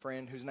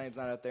friend, whose name's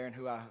not up there and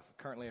who I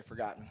currently have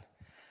forgotten,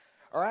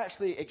 are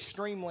actually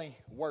extremely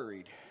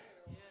worried.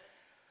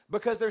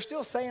 Because they're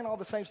still saying all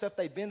the same stuff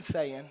they've been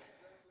saying.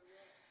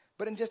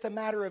 But in just a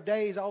matter of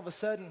days, all of a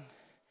sudden,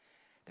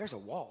 there's a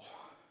wall.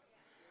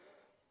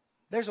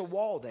 There's a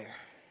wall there.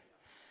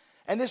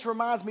 And this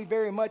reminds me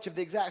very much of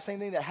the exact same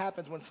thing that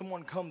happens when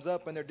someone comes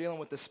up and they're dealing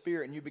with the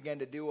spirit and you begin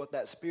to deal with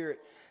that spirit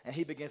and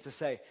he begins to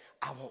say,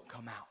 I won't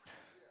come out.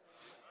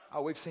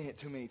 Oh, we've seen it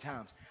too many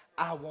times.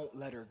 I won't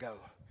let her go.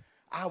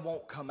 I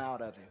won't come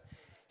out of him.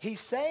 He's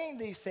saying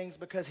these things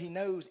because he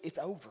knows it's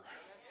over.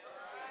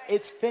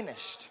 It's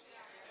finished.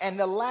 And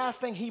the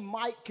last thing he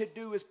could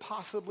do is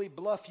possibly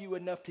bluff you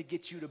enough to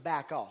get you to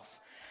back off.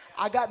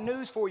 I got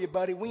news for you,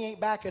 buddy. We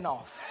ain't backing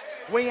off.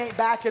 We ain't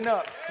backing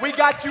up. We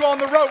got you on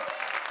the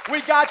ropes. We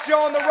got you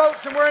on the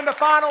ropes, and we're in the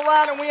final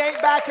line, and we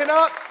ain't backing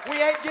up. We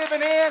ain't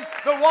giving in.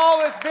 The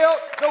wall is built.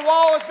 The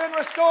wall has been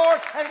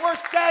restored, and we're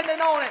standing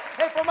on it.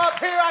 And from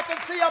up here, I can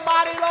see a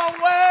mighty long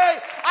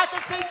way. I can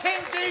see King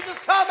Jesus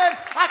coming.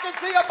 I can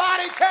see a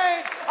body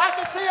change. I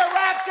can see a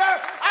rapture.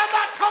 I'm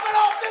not coming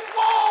off this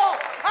wall.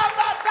 I'm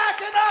not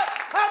backing up.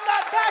 I'm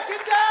not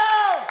backing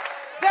down.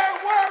 They're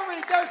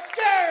worried. They're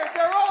scared.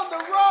 They're on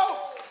the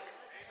ropes.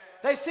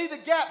 They see the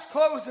gaps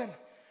closing.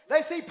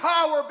 They see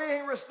power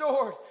being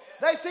restored.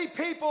 They see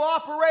people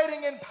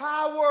operating in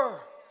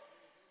power.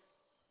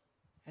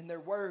 And they're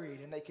worried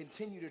and they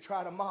continue to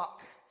try to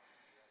mock.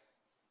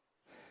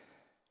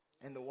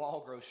 And the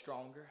wall grows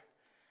stronger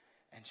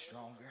and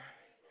stronger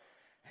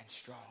and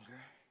stronger.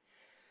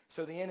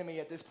 So the enemy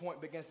at this point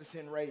begins to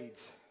send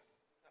raids.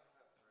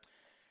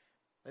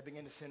 They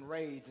begin to send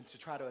raids and to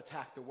try to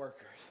attack the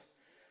workers.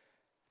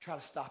 Try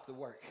to stop the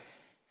work.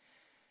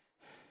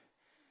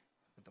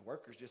 But the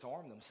workers just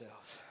arm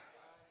themselves.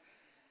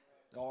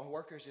 The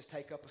workers just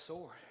take up a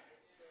sword.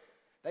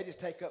 They just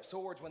take up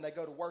swords when they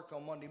go to work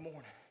on Monday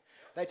morning.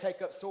 They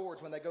take up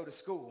swords when they go to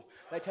school.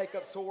 They take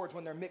up swords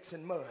when they're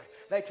mixing mud.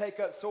 They take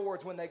up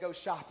swords when they go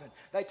shopping.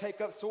 They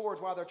take up swords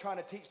while they're trying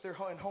to teach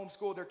and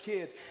homeschool their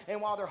kids.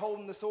 And while they're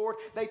holding the sword,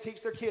 they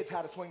teach their kids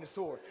how to swing the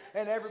sword.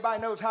 And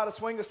everybody knows how to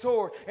swing a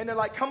sword. And they're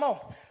like, come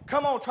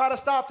on, try to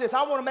stop this.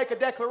 I want to make a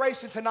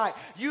declaration tonight.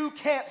 You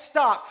can't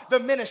stop the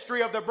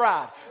ministry of the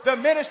bride. The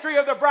ministry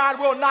of the bride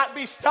will not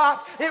be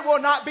stopped. It will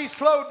not be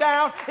slowed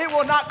down. It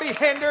will not be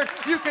hindered.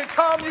 You can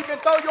come, you can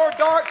throw your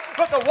darts,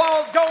 but the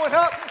wall's going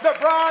up. The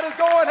bride is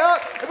going up.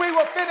 We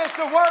will finish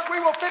the work. We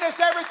will finish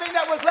everything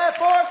that was left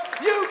for us.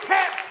 You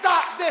can't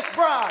stop this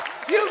bride.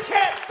 You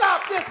can't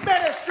stop this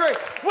ministry.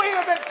 We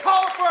have been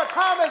called for a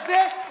time as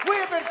this. We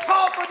have been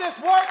called for this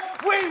work.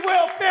 We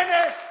will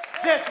finish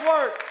this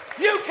work.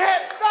 You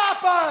can't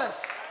stop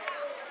us.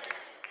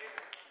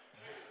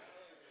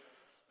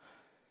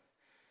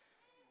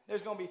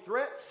 There's going to be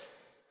threats.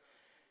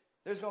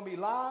 There's going to be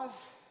lies.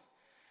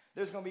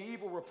 There's going to be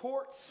evil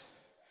reports.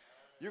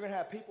 You're going to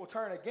have people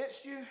turn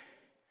against you.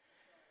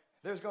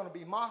 There's going to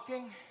be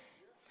mocking.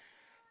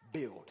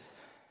 Build.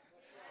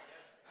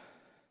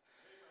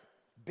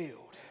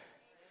 Build.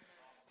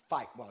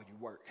 Fight while you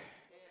work.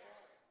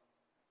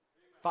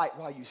 Fight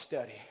while you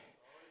study.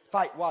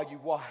 Fight while you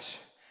wash.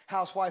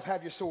 Housewife,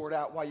 have your sword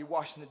out while you're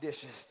washing the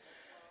dishes.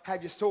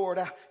 Have your sword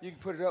out. You can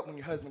put it up when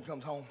your husband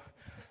comes home,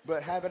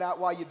 but have it out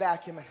while you're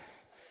vacuuming.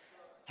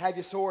 Have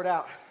your sword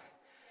out.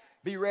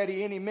 Be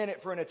ready any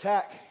minute for an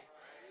attack.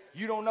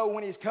 You don't know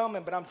when he's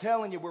coming, but I'm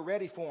telling you, we're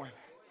ready for him.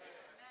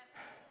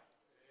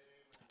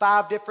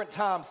 5 different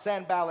times,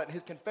 Sanballat and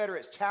his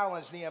confederates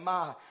challenged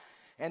Nehemiah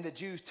and the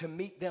Jews to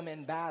meet them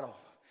in battle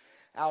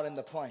out in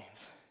the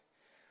plains.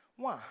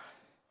 Why?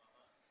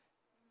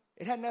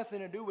 It had nothing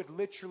to do with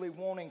literally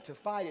wanting to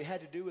fight. It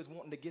had to do with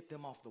wanting to get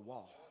them off the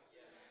wall,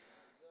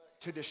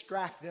 to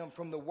distract them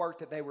from the work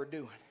that they were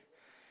doing.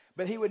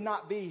 But he would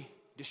not be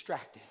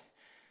distracted.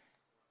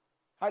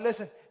 All right,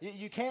 listen,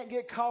 you can't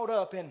get caught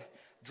up in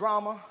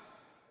drama.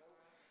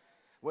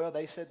 Well,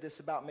 they said this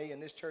about me,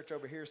 and this church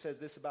over here says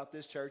this about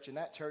this church, and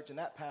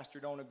that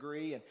pastor don't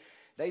agree, and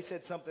they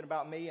said something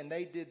about me, and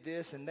they did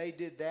this, and they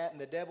did that,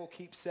 and the devil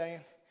keeps saying,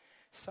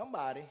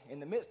 somebody in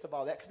the midst of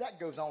all that, because that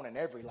goes on in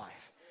every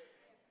life.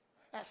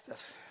 That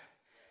stuff.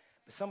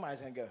 But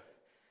somebody's going to go,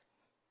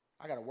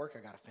 I got to work,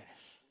 I got to finish.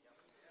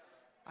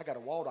 I got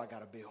a wall I got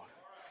to build.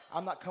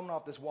 I'm not coming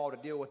off this wall to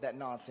deal with that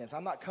nonsense.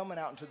 I'm not coming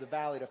out into the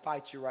valley to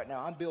fight you right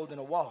now. I'm building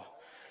a wall.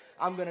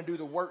 I'm going to do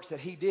the works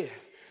that he did.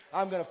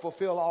 I'm going to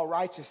fulfill all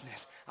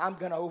righteousness. I'm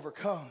going to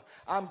overcome.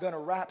 I'm going to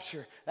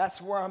rapture. That's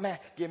where I'm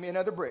at. Give me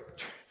another brick.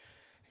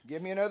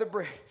 Give me another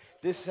brick.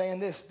 This saying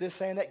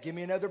that. Give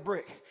me another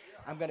brick.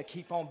 I'm going to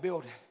keep on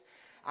building.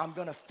 I'm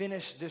going to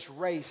finish this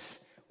race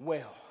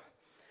well.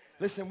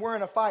 Listen, we're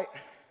in a fight.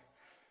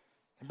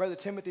 And Brother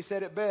Timothy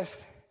said it best.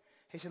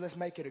 He said, let's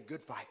make it a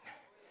good fight.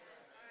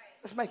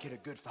 Let's make it a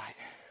good fight.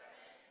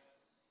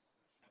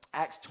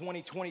 Acts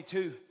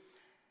 20:22.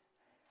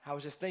 I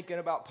was just thinking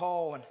about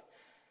Paul and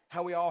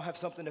how we all have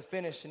something to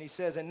finish. And he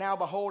says, and now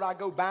behold, I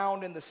go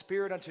bound in the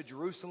spirit unto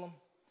Jerusalem,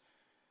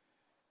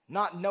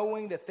 not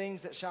knowing the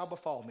things that shall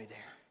befall me there,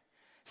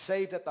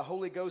 save that the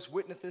Holy Ghost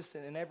witnesseth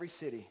in every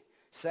city,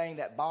 saying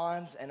that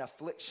bonds and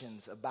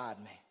afflictions abide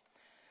me.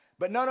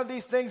 But none of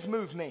these things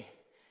move me,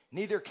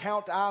 neither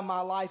count I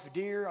my life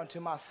dear unto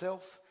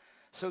myself,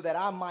 so that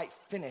I might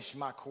finish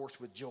my course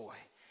with joy,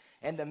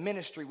 and the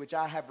ministry which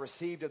I have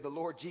received of the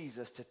Lord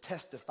Jesus, to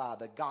testify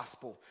the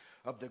gospel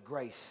of the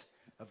grace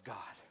of God.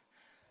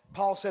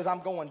 Paul says,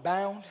 I'm going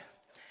bound.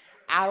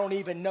 I don't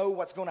even know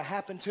what's going to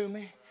happen to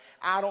me.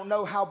 I don't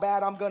know how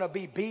bad I'm going to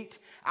be beat.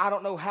 I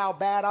don't know how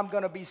bad I'm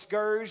going to be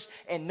scourged,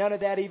 and none of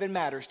that even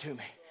matters to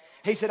me.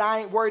 He said, I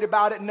ain't worried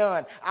about it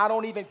none. I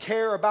don't even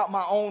care about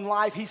my own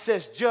life. He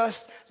says,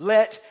 just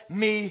let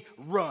me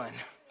run.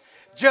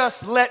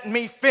 Just let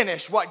me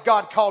finish what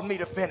God called me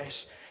to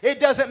finish. It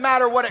doesn't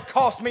matter what it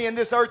costs me in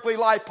this earthly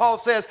life. Paul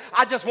says,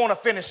 I just want to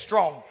finish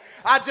strong.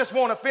 I just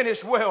want to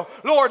finish well.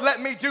 Lord,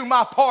 let me do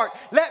my part.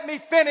 Let me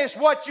finish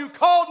what you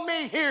called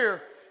me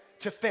here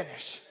to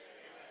finish.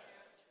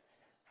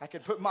 I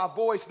can put my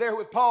voice there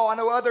with Paul. I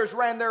know others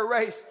ran their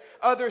race.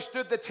 Others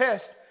stood the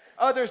test.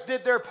 Others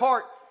did their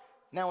part.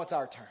 Now it's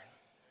our turn.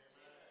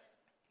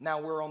 Now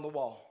we're on the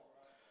wall.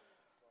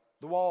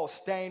 The wall is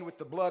stained with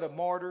the blood of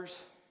martyrs,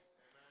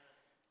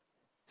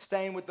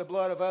 stained with the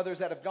blood of others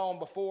that have gone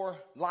before,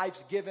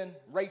 lives given,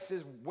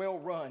 races well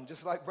run,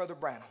 just like Brother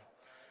Branham.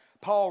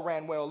 Paul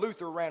ran well,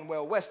 Luther ran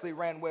well, Wesley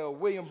ran well,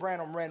 William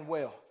Branham ran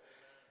well.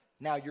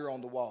 Now you're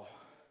on the wall.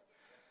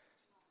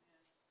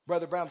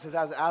 Brother Branham says,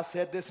 as I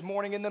said this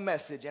morning in the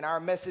message, in our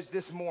message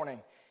this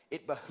morning,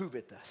 it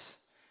behooveth us.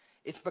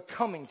 It's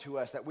becoming to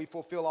us that we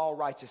fulfill all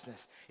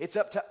righteousness. It's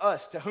up to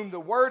us to whom the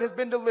word has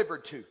been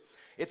delivered to.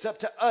 It's up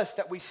to us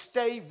that we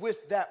stay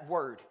with that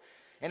word.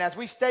 And as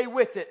we stay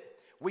with it,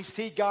 we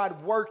see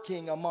God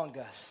working among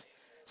us.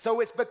 So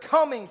it's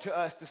becoming to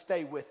us to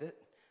stay with it.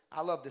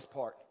 I love this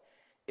part.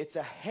 It's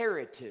a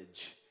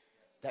heritage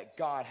that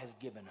God has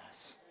given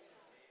us.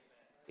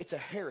 It's a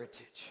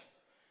heritage.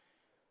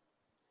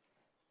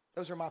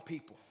 Those are my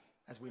people,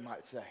 as we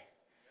might say.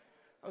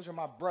 Those are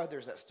my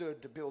brothers that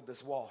stood to build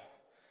this wall.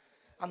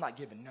 I'm not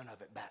giving none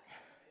of it back.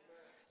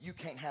 You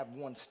can't have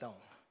one stone.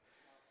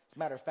 As a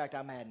matter of fact,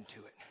 I'm adding to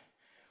it.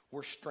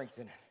 We're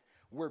strengthening.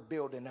 We're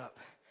building up.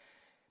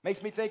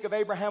 Makes me think of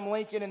Abraham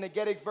Lincoln in the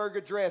Gettysburg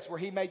Address where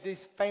he made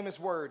these famous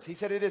words. He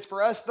said, "It is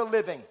for us the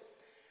living,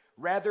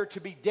 rather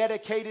to be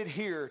dedicated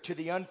here to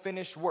the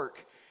unfinished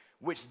work,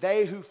 which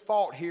they who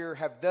fought here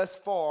have thus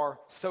far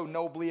so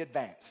nobly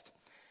advanced.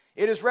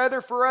 It is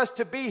rather for us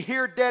to be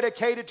here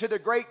dedicated to the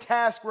great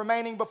task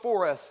remaining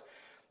before us,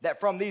 that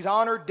from these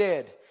honored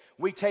dead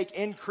we take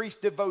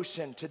increased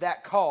devotion to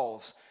that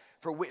cause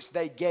for which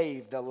they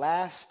gave the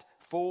last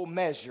full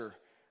measure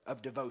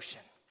of devotion."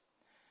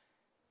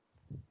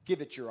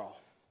 Give it your all.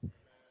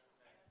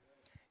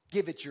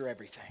 Give it your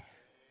everything.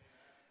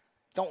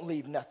 Don't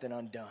leave nothing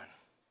undone.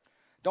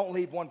 Don't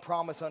leave one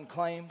promise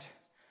unclaimed.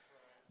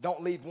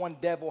 Don't leave one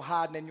devil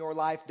hiding in your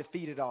life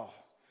defeated all.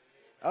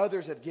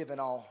 Others have given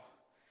all.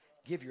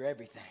 Give your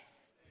everything.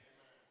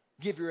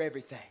 Give your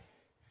everything.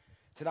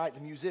 Tonight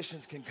the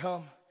musicians can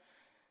come.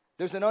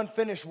 There's an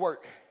unfinished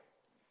work,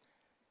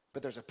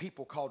 but there's a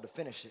people called to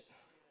finish it.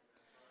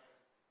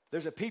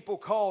 There's a people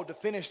called to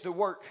finish the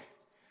work.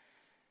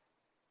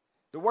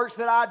 The works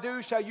that I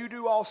do shall you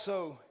do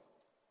also,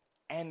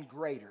 and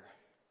greater.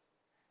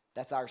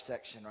 That's our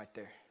section right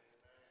there.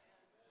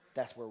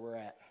 That's where we're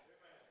at.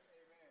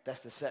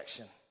 That's the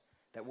section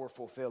that we're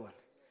fulfilling.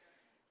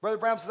 Brother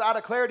Brown says, "I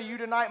declare to you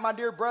tonight, my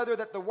dear brother,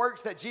 that the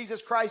works that Jesus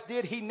Christ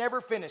did, he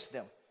never finished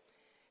them.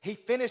 He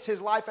finished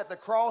his life at the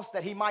cross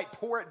that he might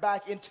pour it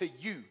back into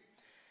you.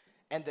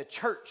 And the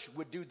church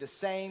would do the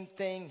same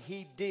thing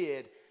he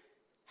did."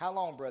 How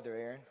long, Brother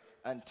Aaron?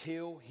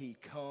 Until he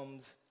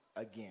comes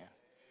again.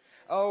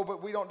 Oh,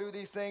 but we don't do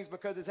these things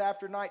because it's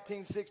after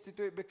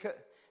 1963.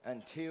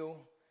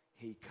 Until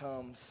he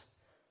comes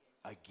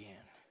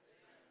again.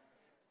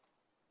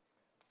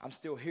 I'm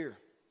still here.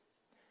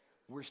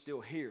 We're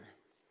still here.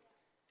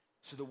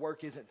 So the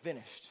work isn't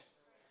finished.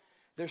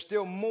 There's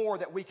still more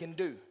that we can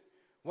do.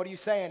 What are you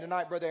saying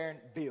tonight, Brother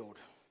Aaron? Build.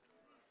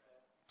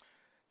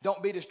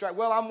 Don't be distracted.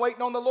 Well, I'm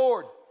waiting on the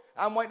Lord.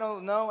 I'm waiting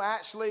on, no,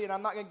 actually, and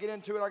I'm not going to get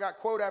into it. I got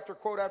quote after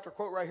quote after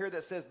quote right here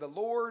that says, the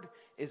Lord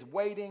is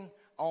waiting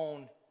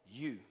on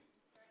you.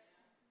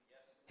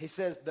 He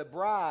says, the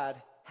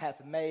bride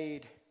hath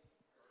made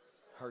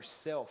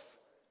herself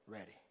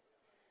ready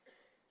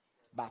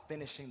by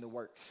finishing the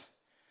works,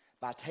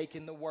 by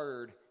taking the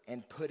word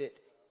and put it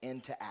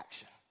into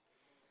action.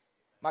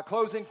 My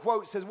closing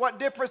quote says, what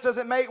difference does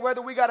it make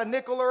whether we got a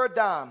nickel or a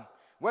dime,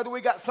 whether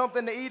we got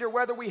something to eat or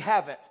whether we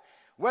haven't,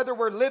 whether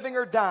we're living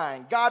or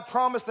dying? God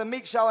promised the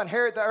meek shall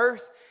inherit the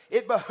earth.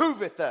 It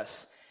behooveth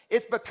us.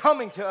 It's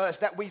becoming to us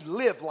that we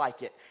live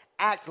like it,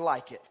 act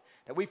like it,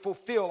 that we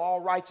fulfill all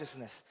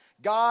righteousness.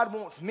 God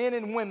wants men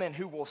and women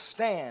who will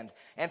stand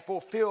and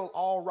fulfill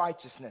all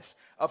righteousness.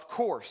 Of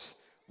course,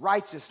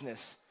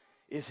 righteousness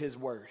is his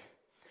word.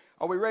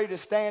 Are we ready to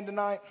stand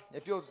tonight?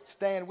 If you'll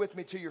stand with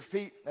me to your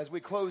feet as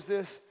we close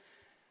this.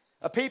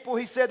 A people,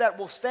 he said, that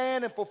will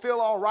stand and fulfill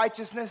all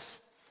righteousness.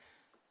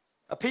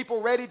 A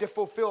people ready to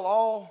fulfill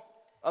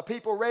all. A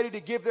people ready to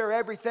give their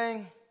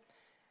everything.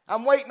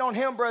 I'm waiting on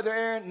him, Brother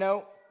Aaron.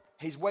 No,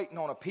 he's waiting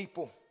on a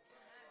people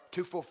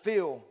to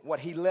fulfill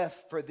what he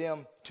left for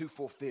them to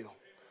fulfill.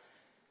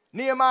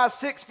 Nehemiah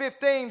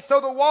 6:15,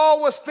 so the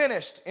wall was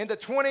finished in the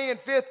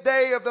 25th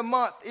day of the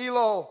month,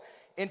 Elul,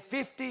 in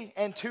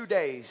 52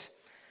 days.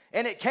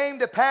 And it came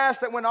to pass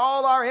that when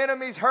all our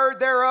enemies heard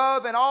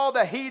thereof, and all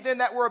the heathen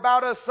that were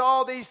about us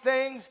saw these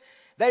things,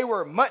 they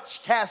were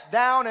much cast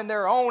down in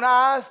their own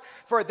eyes,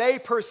 for they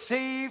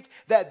perceived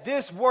that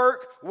this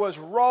work was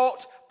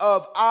wrought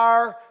of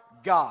our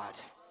God.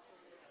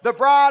 The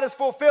bride is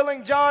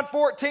fulfilling John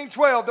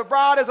 14:12. The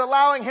bride is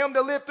allowing him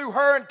to live through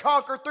her and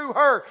conquer through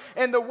her.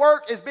 And the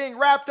work is being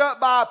wrapped up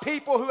by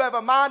people who have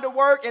a mind to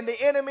work. And the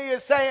enemy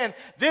is saying,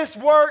 this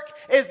work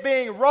is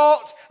being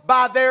wrought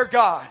by their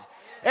God.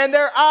 And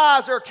their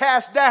eyes are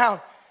cast down.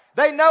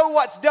 They know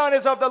what's done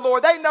is of the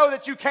Lord. They know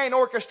that you can't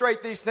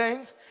orchestrate these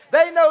things.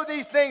 They know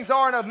these things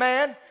aren't of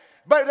man.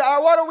 But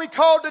what are we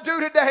called to do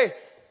today?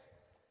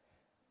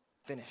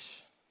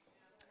 Finish.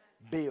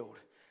 Build.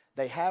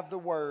 They have the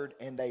word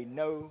and they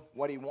know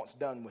what he wants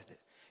done with it.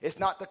 It's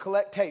not to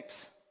collect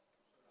tapes,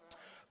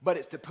 but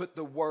it's to put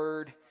the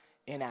word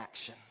in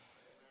action.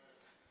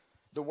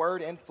 The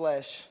word in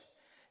flesh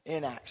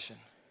in action.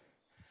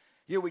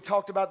 You know, we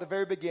talked about at the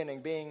very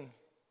beginning being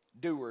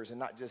doers and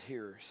not just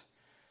hearers.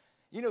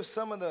 You know,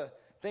 some of the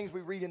things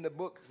we read in the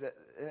books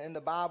in the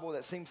Bible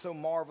that seem so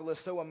marvelous,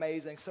 so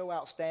amazing, so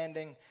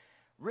outstanding,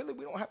 really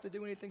we don't have to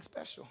do anything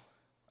special.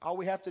 All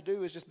we have to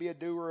do is just be a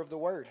doer of the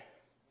word.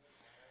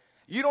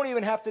 You don't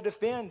even have to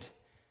defend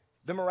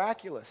the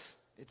miraculous.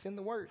 It's in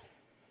the word.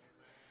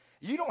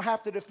 You don't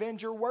have to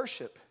defend your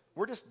worship.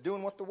 We're just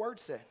doing what the word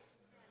said.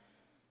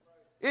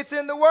 It's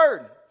in the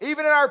word.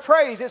 Even in our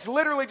praise, it's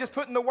literally just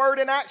putting the word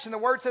in action. The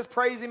word says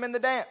praise him in the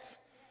dance.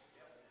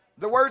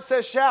 The word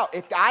says shout.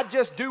 If I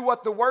just do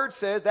what the word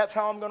says, that's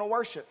how I'm going to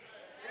worship.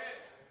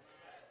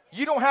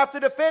 You don't have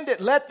to defend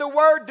it. Let the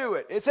word do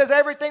it. It says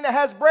everything that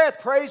has breath,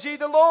 praise ye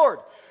the Lord.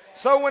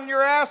 So when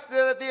you're asked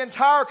that the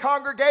entire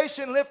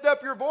congregation lift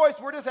up your voice,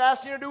 we're just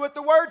asking you to do what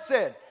the word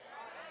said.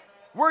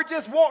 We're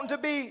just wanting to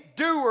be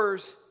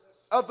doers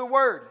of the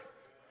word.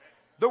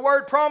 The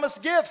word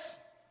promised gifts.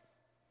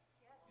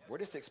 We're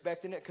just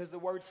expecting it because the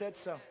word said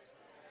so.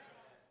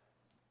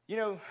 You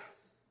know,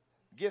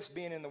 gifts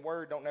being in the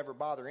word don't never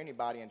bother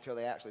anybody until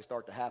they actually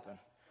start to happen.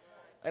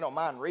 They don't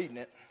mind reading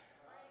it.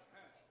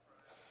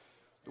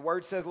 The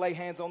word says lay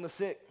hands on the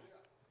sick.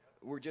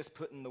 We're just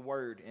putting the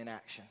word in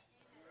action.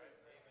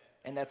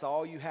 And that's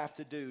all you have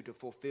to do to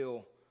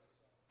fulfill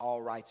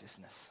all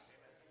righteousness.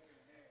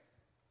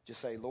 Just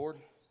say, Lord,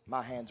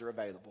 my hands are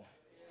available.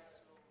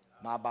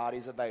 My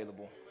body's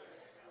available.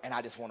 And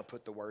I just want to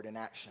put the word in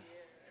action.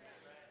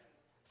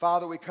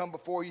 Father, we come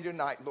before you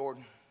tonight, Lord.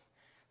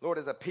 Lord,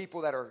 as a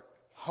people that are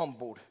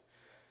humbled.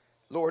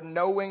 Lord,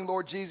 knowing,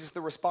 Lord Jesus,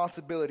 the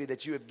responsibility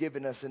that you have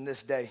given us in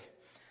this day.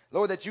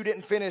 Lord, that you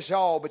didn't finish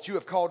all, but you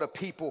have called a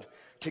people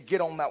to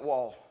get on that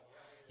wall.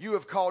 You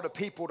have called a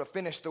people to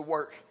finish the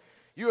work.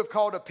 You have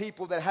called a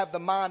people that have the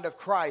mind of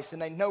Christ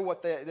and they know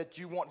what that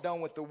you want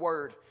done with the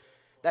word.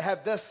 That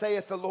have thus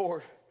saith the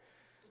Lord.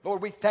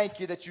 Lord, we thank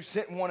you that you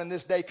sent one in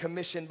this day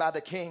commissioned by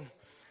the King.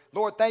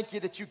 Lord, thank you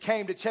that you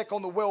came to check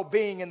on the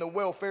well-being and the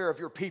welfare of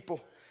your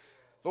people.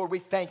 Lord, we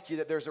thank you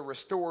that there's a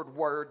restored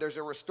word. There's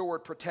a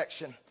restored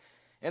protection.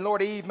 And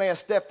Lord, Eve may have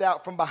stepped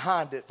out from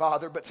behind it,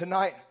 Father. But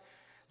tonight,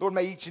 Lord,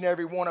 may each and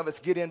every one of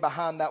us get in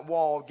behind that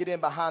wall, get in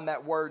behind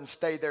that word and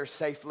stay there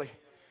safely.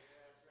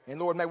 And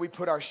Lord, may we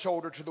put our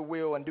shoulder to the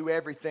wheel and do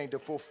everything to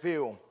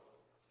fulfill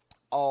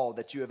all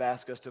that you have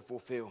asked us to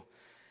fulfill.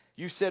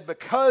 You said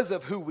because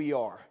of who we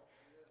are,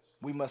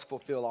 we must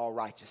fulfill all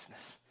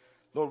righteousness.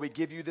 Lord, we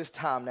give you this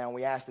time now. And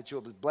we ask that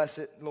you'll bless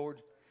it,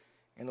 Lord.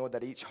 And Lord,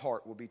 that each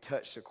heart will be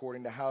touched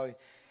according to how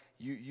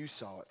you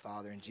saw it,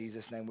 Father. In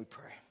Jesus' name we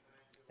pray.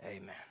 Amen.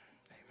 Amen.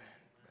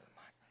 Brother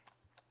Mike.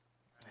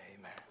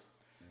 Amen.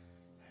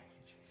 Thank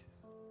you,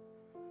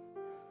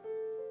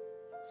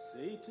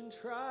 Jesus. Satan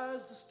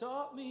tries to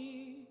stop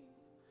me,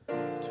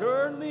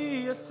 turn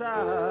me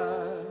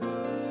aside.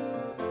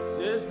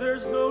 Says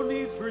there's no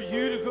need for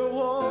you to go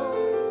on,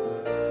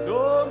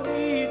 no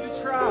need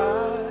to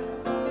try.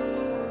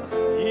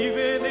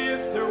 Even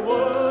if there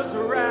was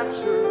a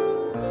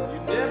rapture,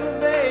 you'd never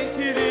make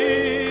it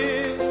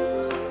in.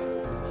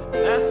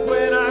 That's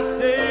when I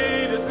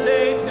say to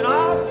Satan,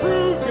 I'll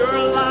prove you're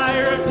a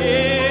liar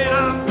again.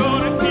 I'm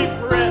gonna keep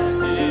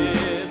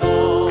pressing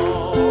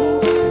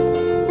on.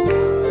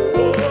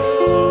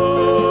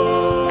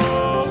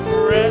 Oh,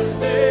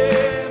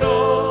 pressing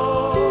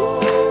on.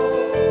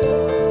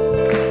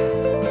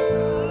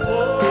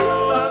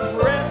 Oh, I'm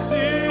pressing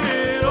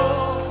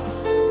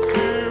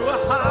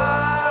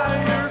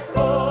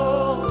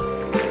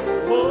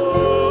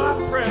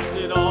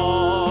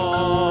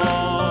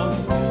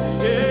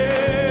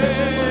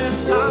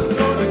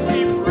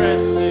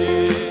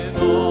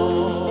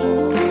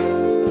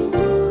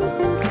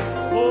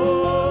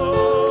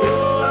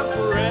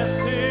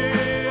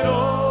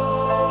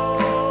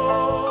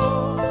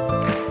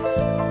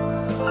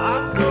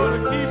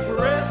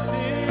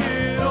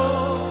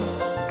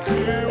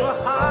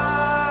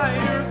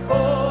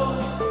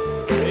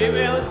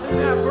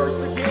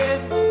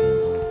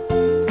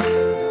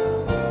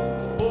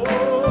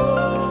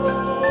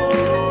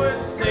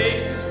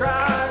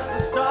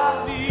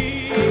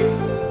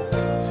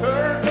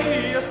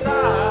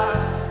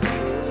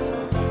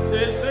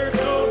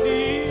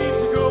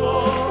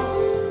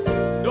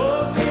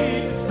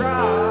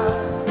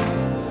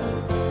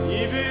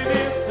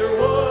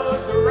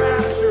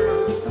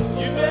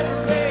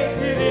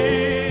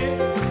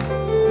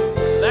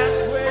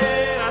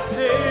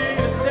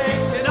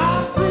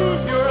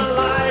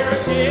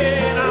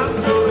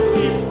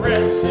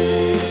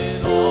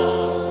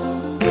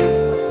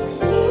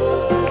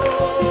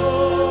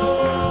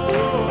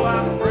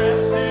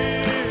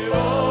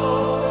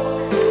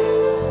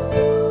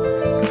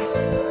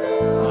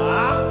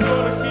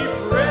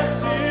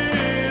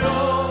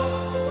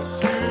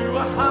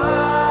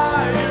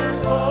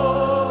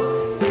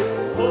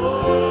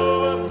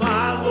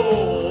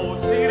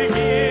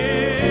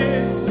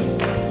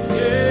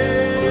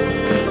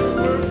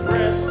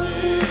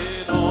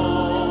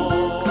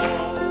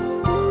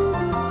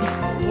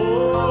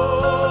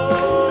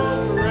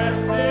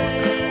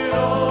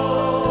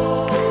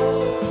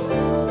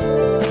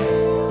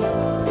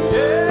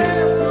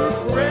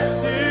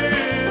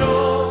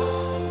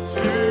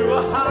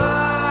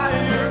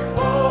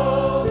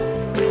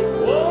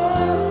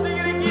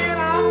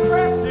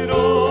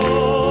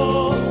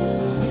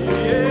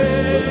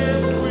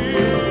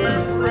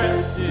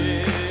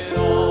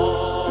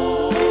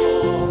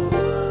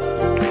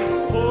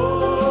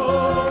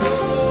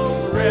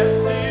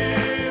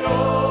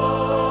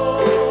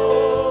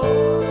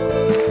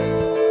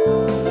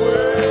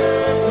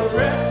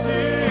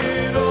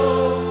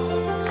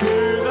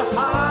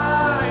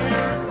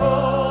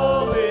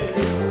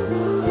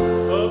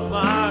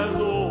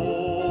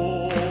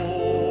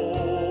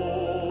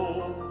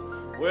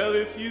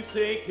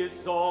think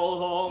it's all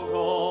long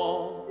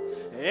gone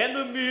and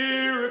the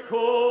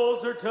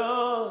miracles are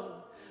done,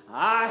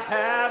 I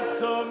have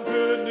some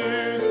good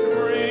news to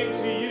bring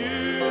to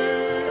you.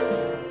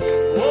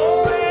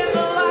 Oh, in the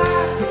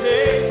last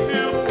days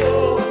he'll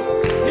pour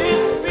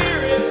his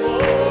spirit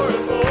more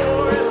and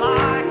more, and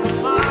like a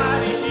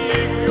mighty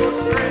eagle your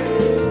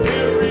strength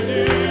will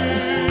renew.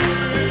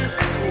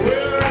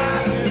 We're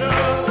rising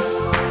up,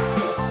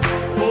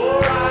 oh,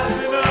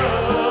 rising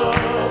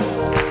up.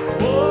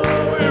 Oh,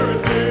 we're a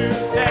New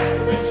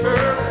Testament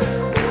church.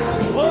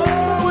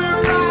 Oh,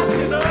 we're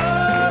rising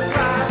up,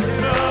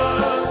 rising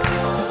up.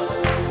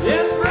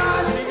 Yes,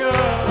 rising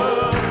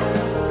up.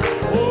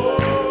 Oh,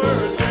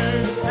 we're a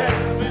New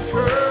Testament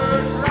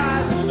church,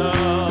 rising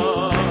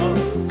up.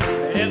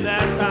 And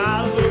as I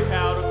look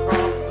out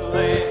across the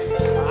land,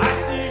 I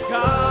see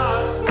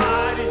God's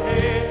mighty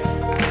hand.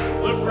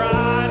 The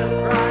bride of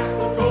Christ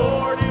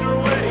adored in her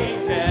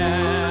wedding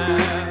gown.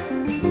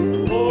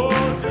 Oh,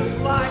 just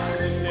like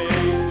in the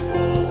days of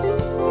old,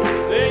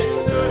 they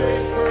stood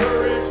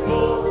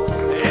encourageful,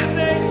 and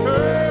they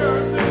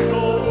turned this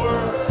whole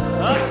world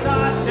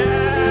upside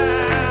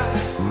down.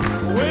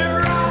 We're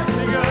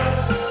rising up,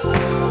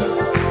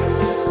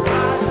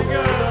 rising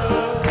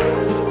up.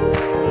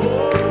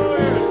 Oh,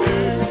 we're a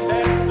New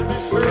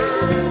Testament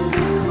church.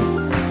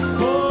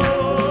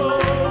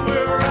 Oh,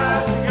 we're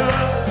rising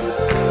up,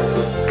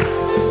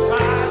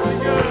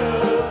 rising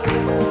up.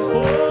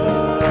 Oh,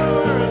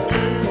 we're a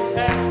New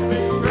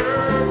Testament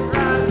church,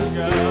 rising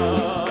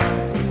up.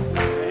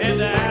 And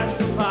as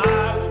the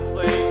Bible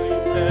plainly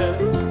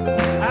tells,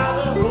 how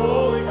the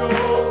Holy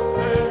Ghost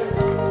fell,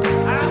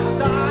 how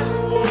signs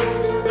and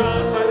wonders were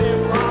done by the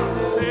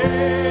apostles'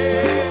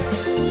 hands.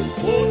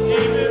 Oh,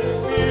 demon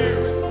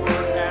spirits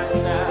were cast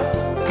out.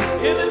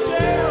 In the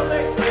jail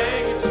they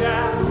sang and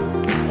shouted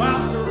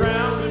while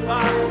surrounded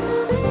by.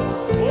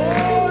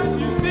 Oh, if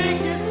you think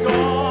it's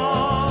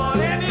gone,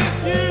 and if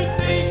you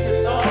think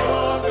it's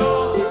all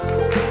gone,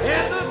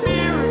 and the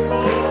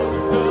miracles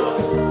are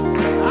done,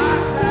 I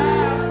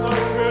have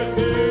some good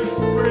news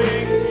to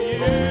bring to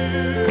you.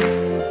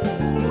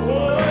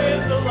 Oh,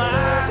 in the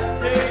last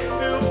days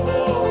he'll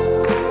pour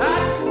out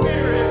his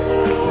spirit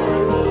more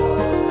and more,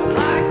 and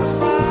like a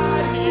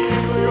mighty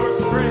eagle your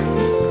strength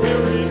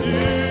will renew.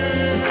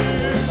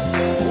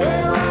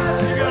 We're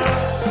rising up,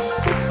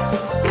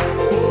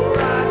 oh,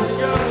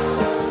 rising up,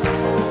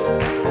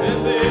 and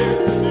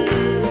there's a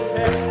New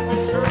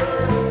Testament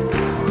church.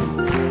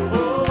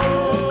 Oh,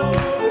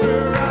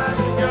 we're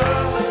rising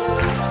up,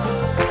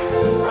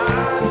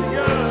 rising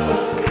up.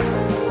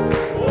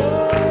 Oh,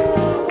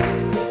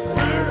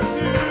 we're a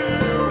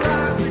new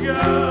rising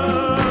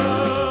up.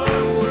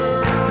 We're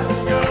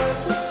rising up,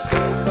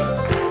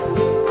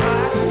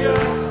 rising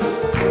up,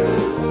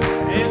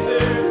 and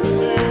there's a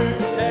New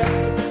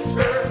Testament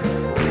church.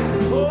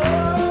 Oh,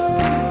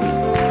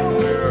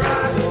 we're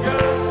rising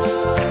up,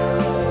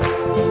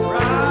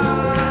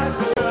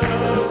 rising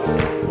up.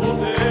 Oh,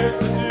 there's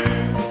a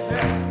New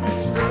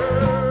Testament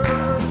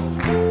church,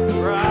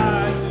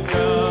 rising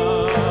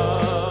up.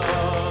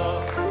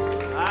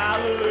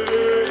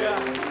 Hallelujah,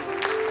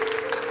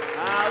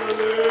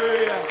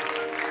 hallelujah.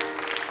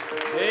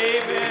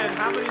 Amen.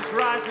 How many's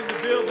rising to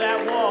build that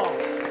wall?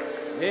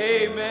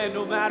 Amen.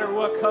 No matter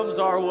what comes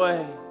our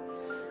way.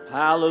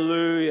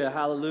 Hallelujah.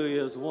 Hallelujah.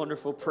 It was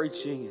wonderful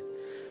preaching.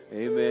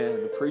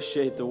 Amen.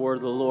 Appreciate the word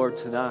of the Lord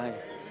tonight.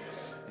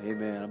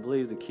 Amen. I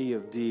believe the key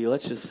of D.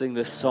 Let's just sing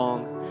this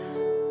song.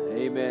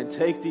 Amen.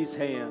 Take these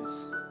hands.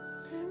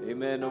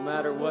 Amen. No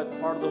matter what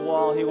part of the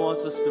wall he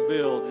wants us to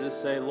build,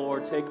 just say,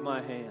 Lord, take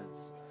my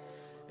hands.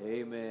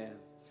 Amen.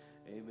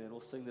 Amen. We'll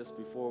sing this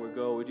before we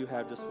go. We do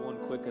have just one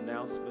quick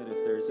announcement.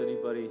 If there's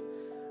anybody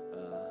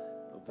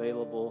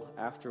available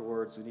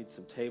afterwards, we need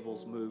some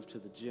tables moved to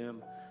the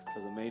gym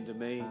for the main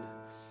domain.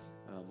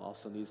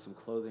 Also need some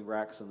clothing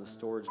racks in the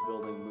storage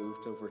building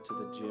moved over to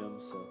the gym.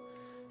 So,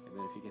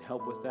 amen. If you can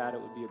help with that, it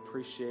would be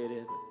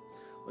appreciated.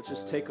 Let's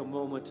just take a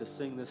moment to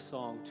sing this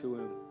song to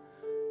him.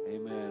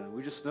 Amen.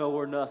 We just know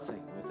we're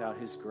nothing without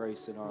his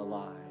grace in our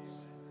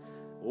lives.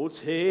 Oh,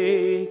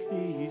 take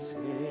these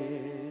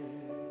hands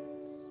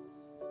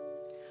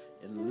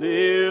and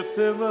lift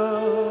them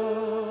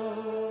up,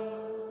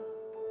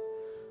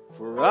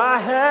 for I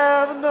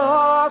have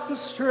not the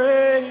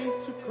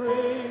strength to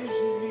praise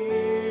you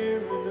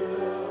near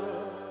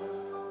enough,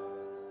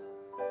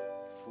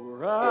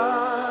 for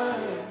I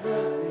am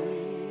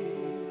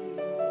nothing,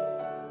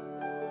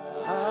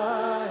 I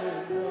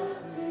am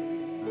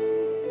nothing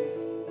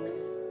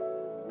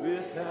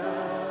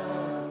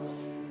without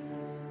you.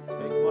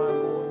 Take my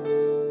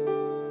voice,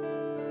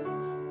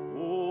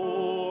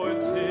 oh, and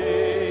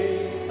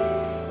take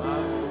my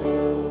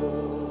voice,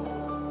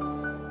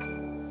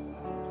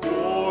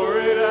 pour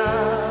it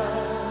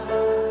out,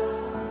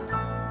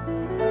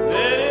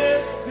 let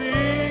it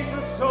sing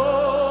the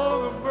song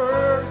of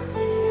mercy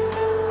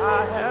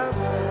I have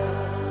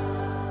had.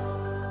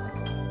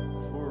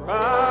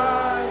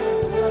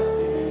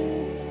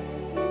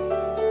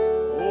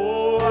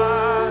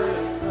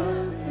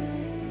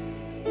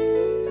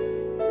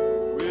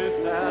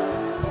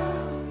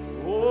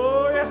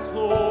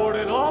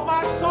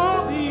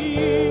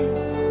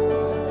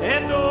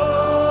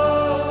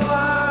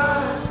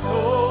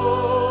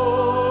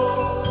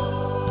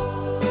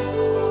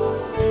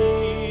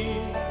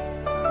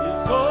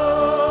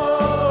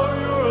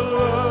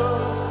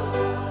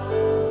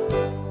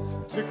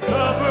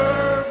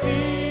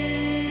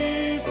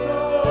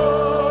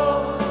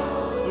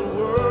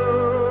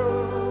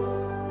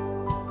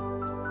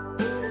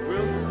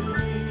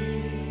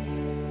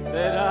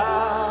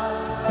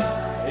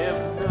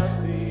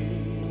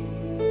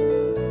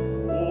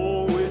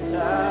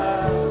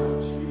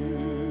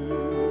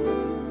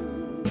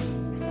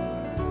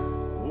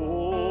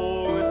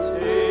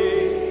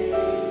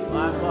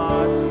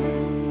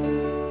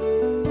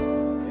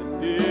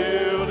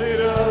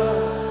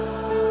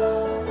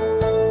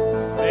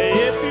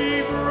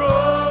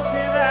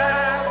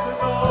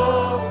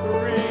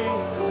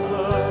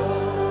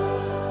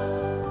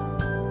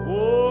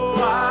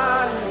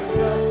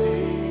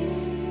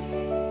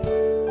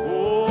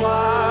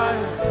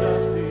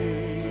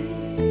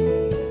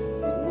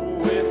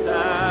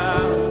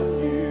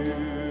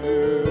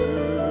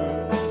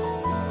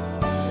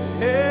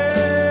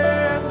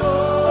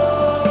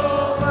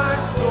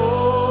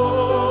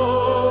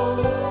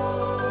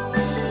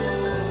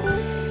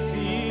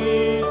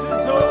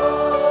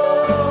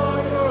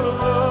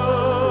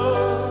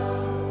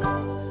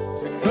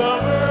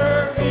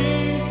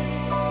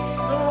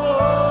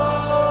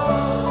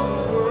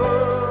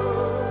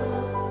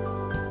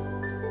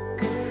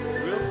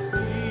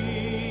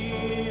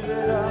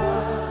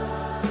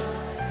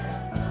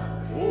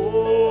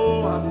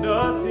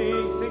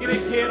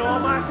 making all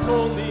my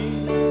soul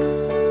needs.